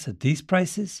 Plus, at these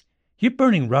prices, you're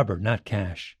burning rubber, not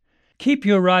cash. Keep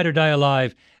your ride or die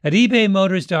alive at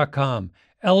ebaymotors.com.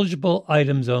 Eligible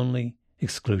items only.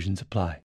 Exclusions apply.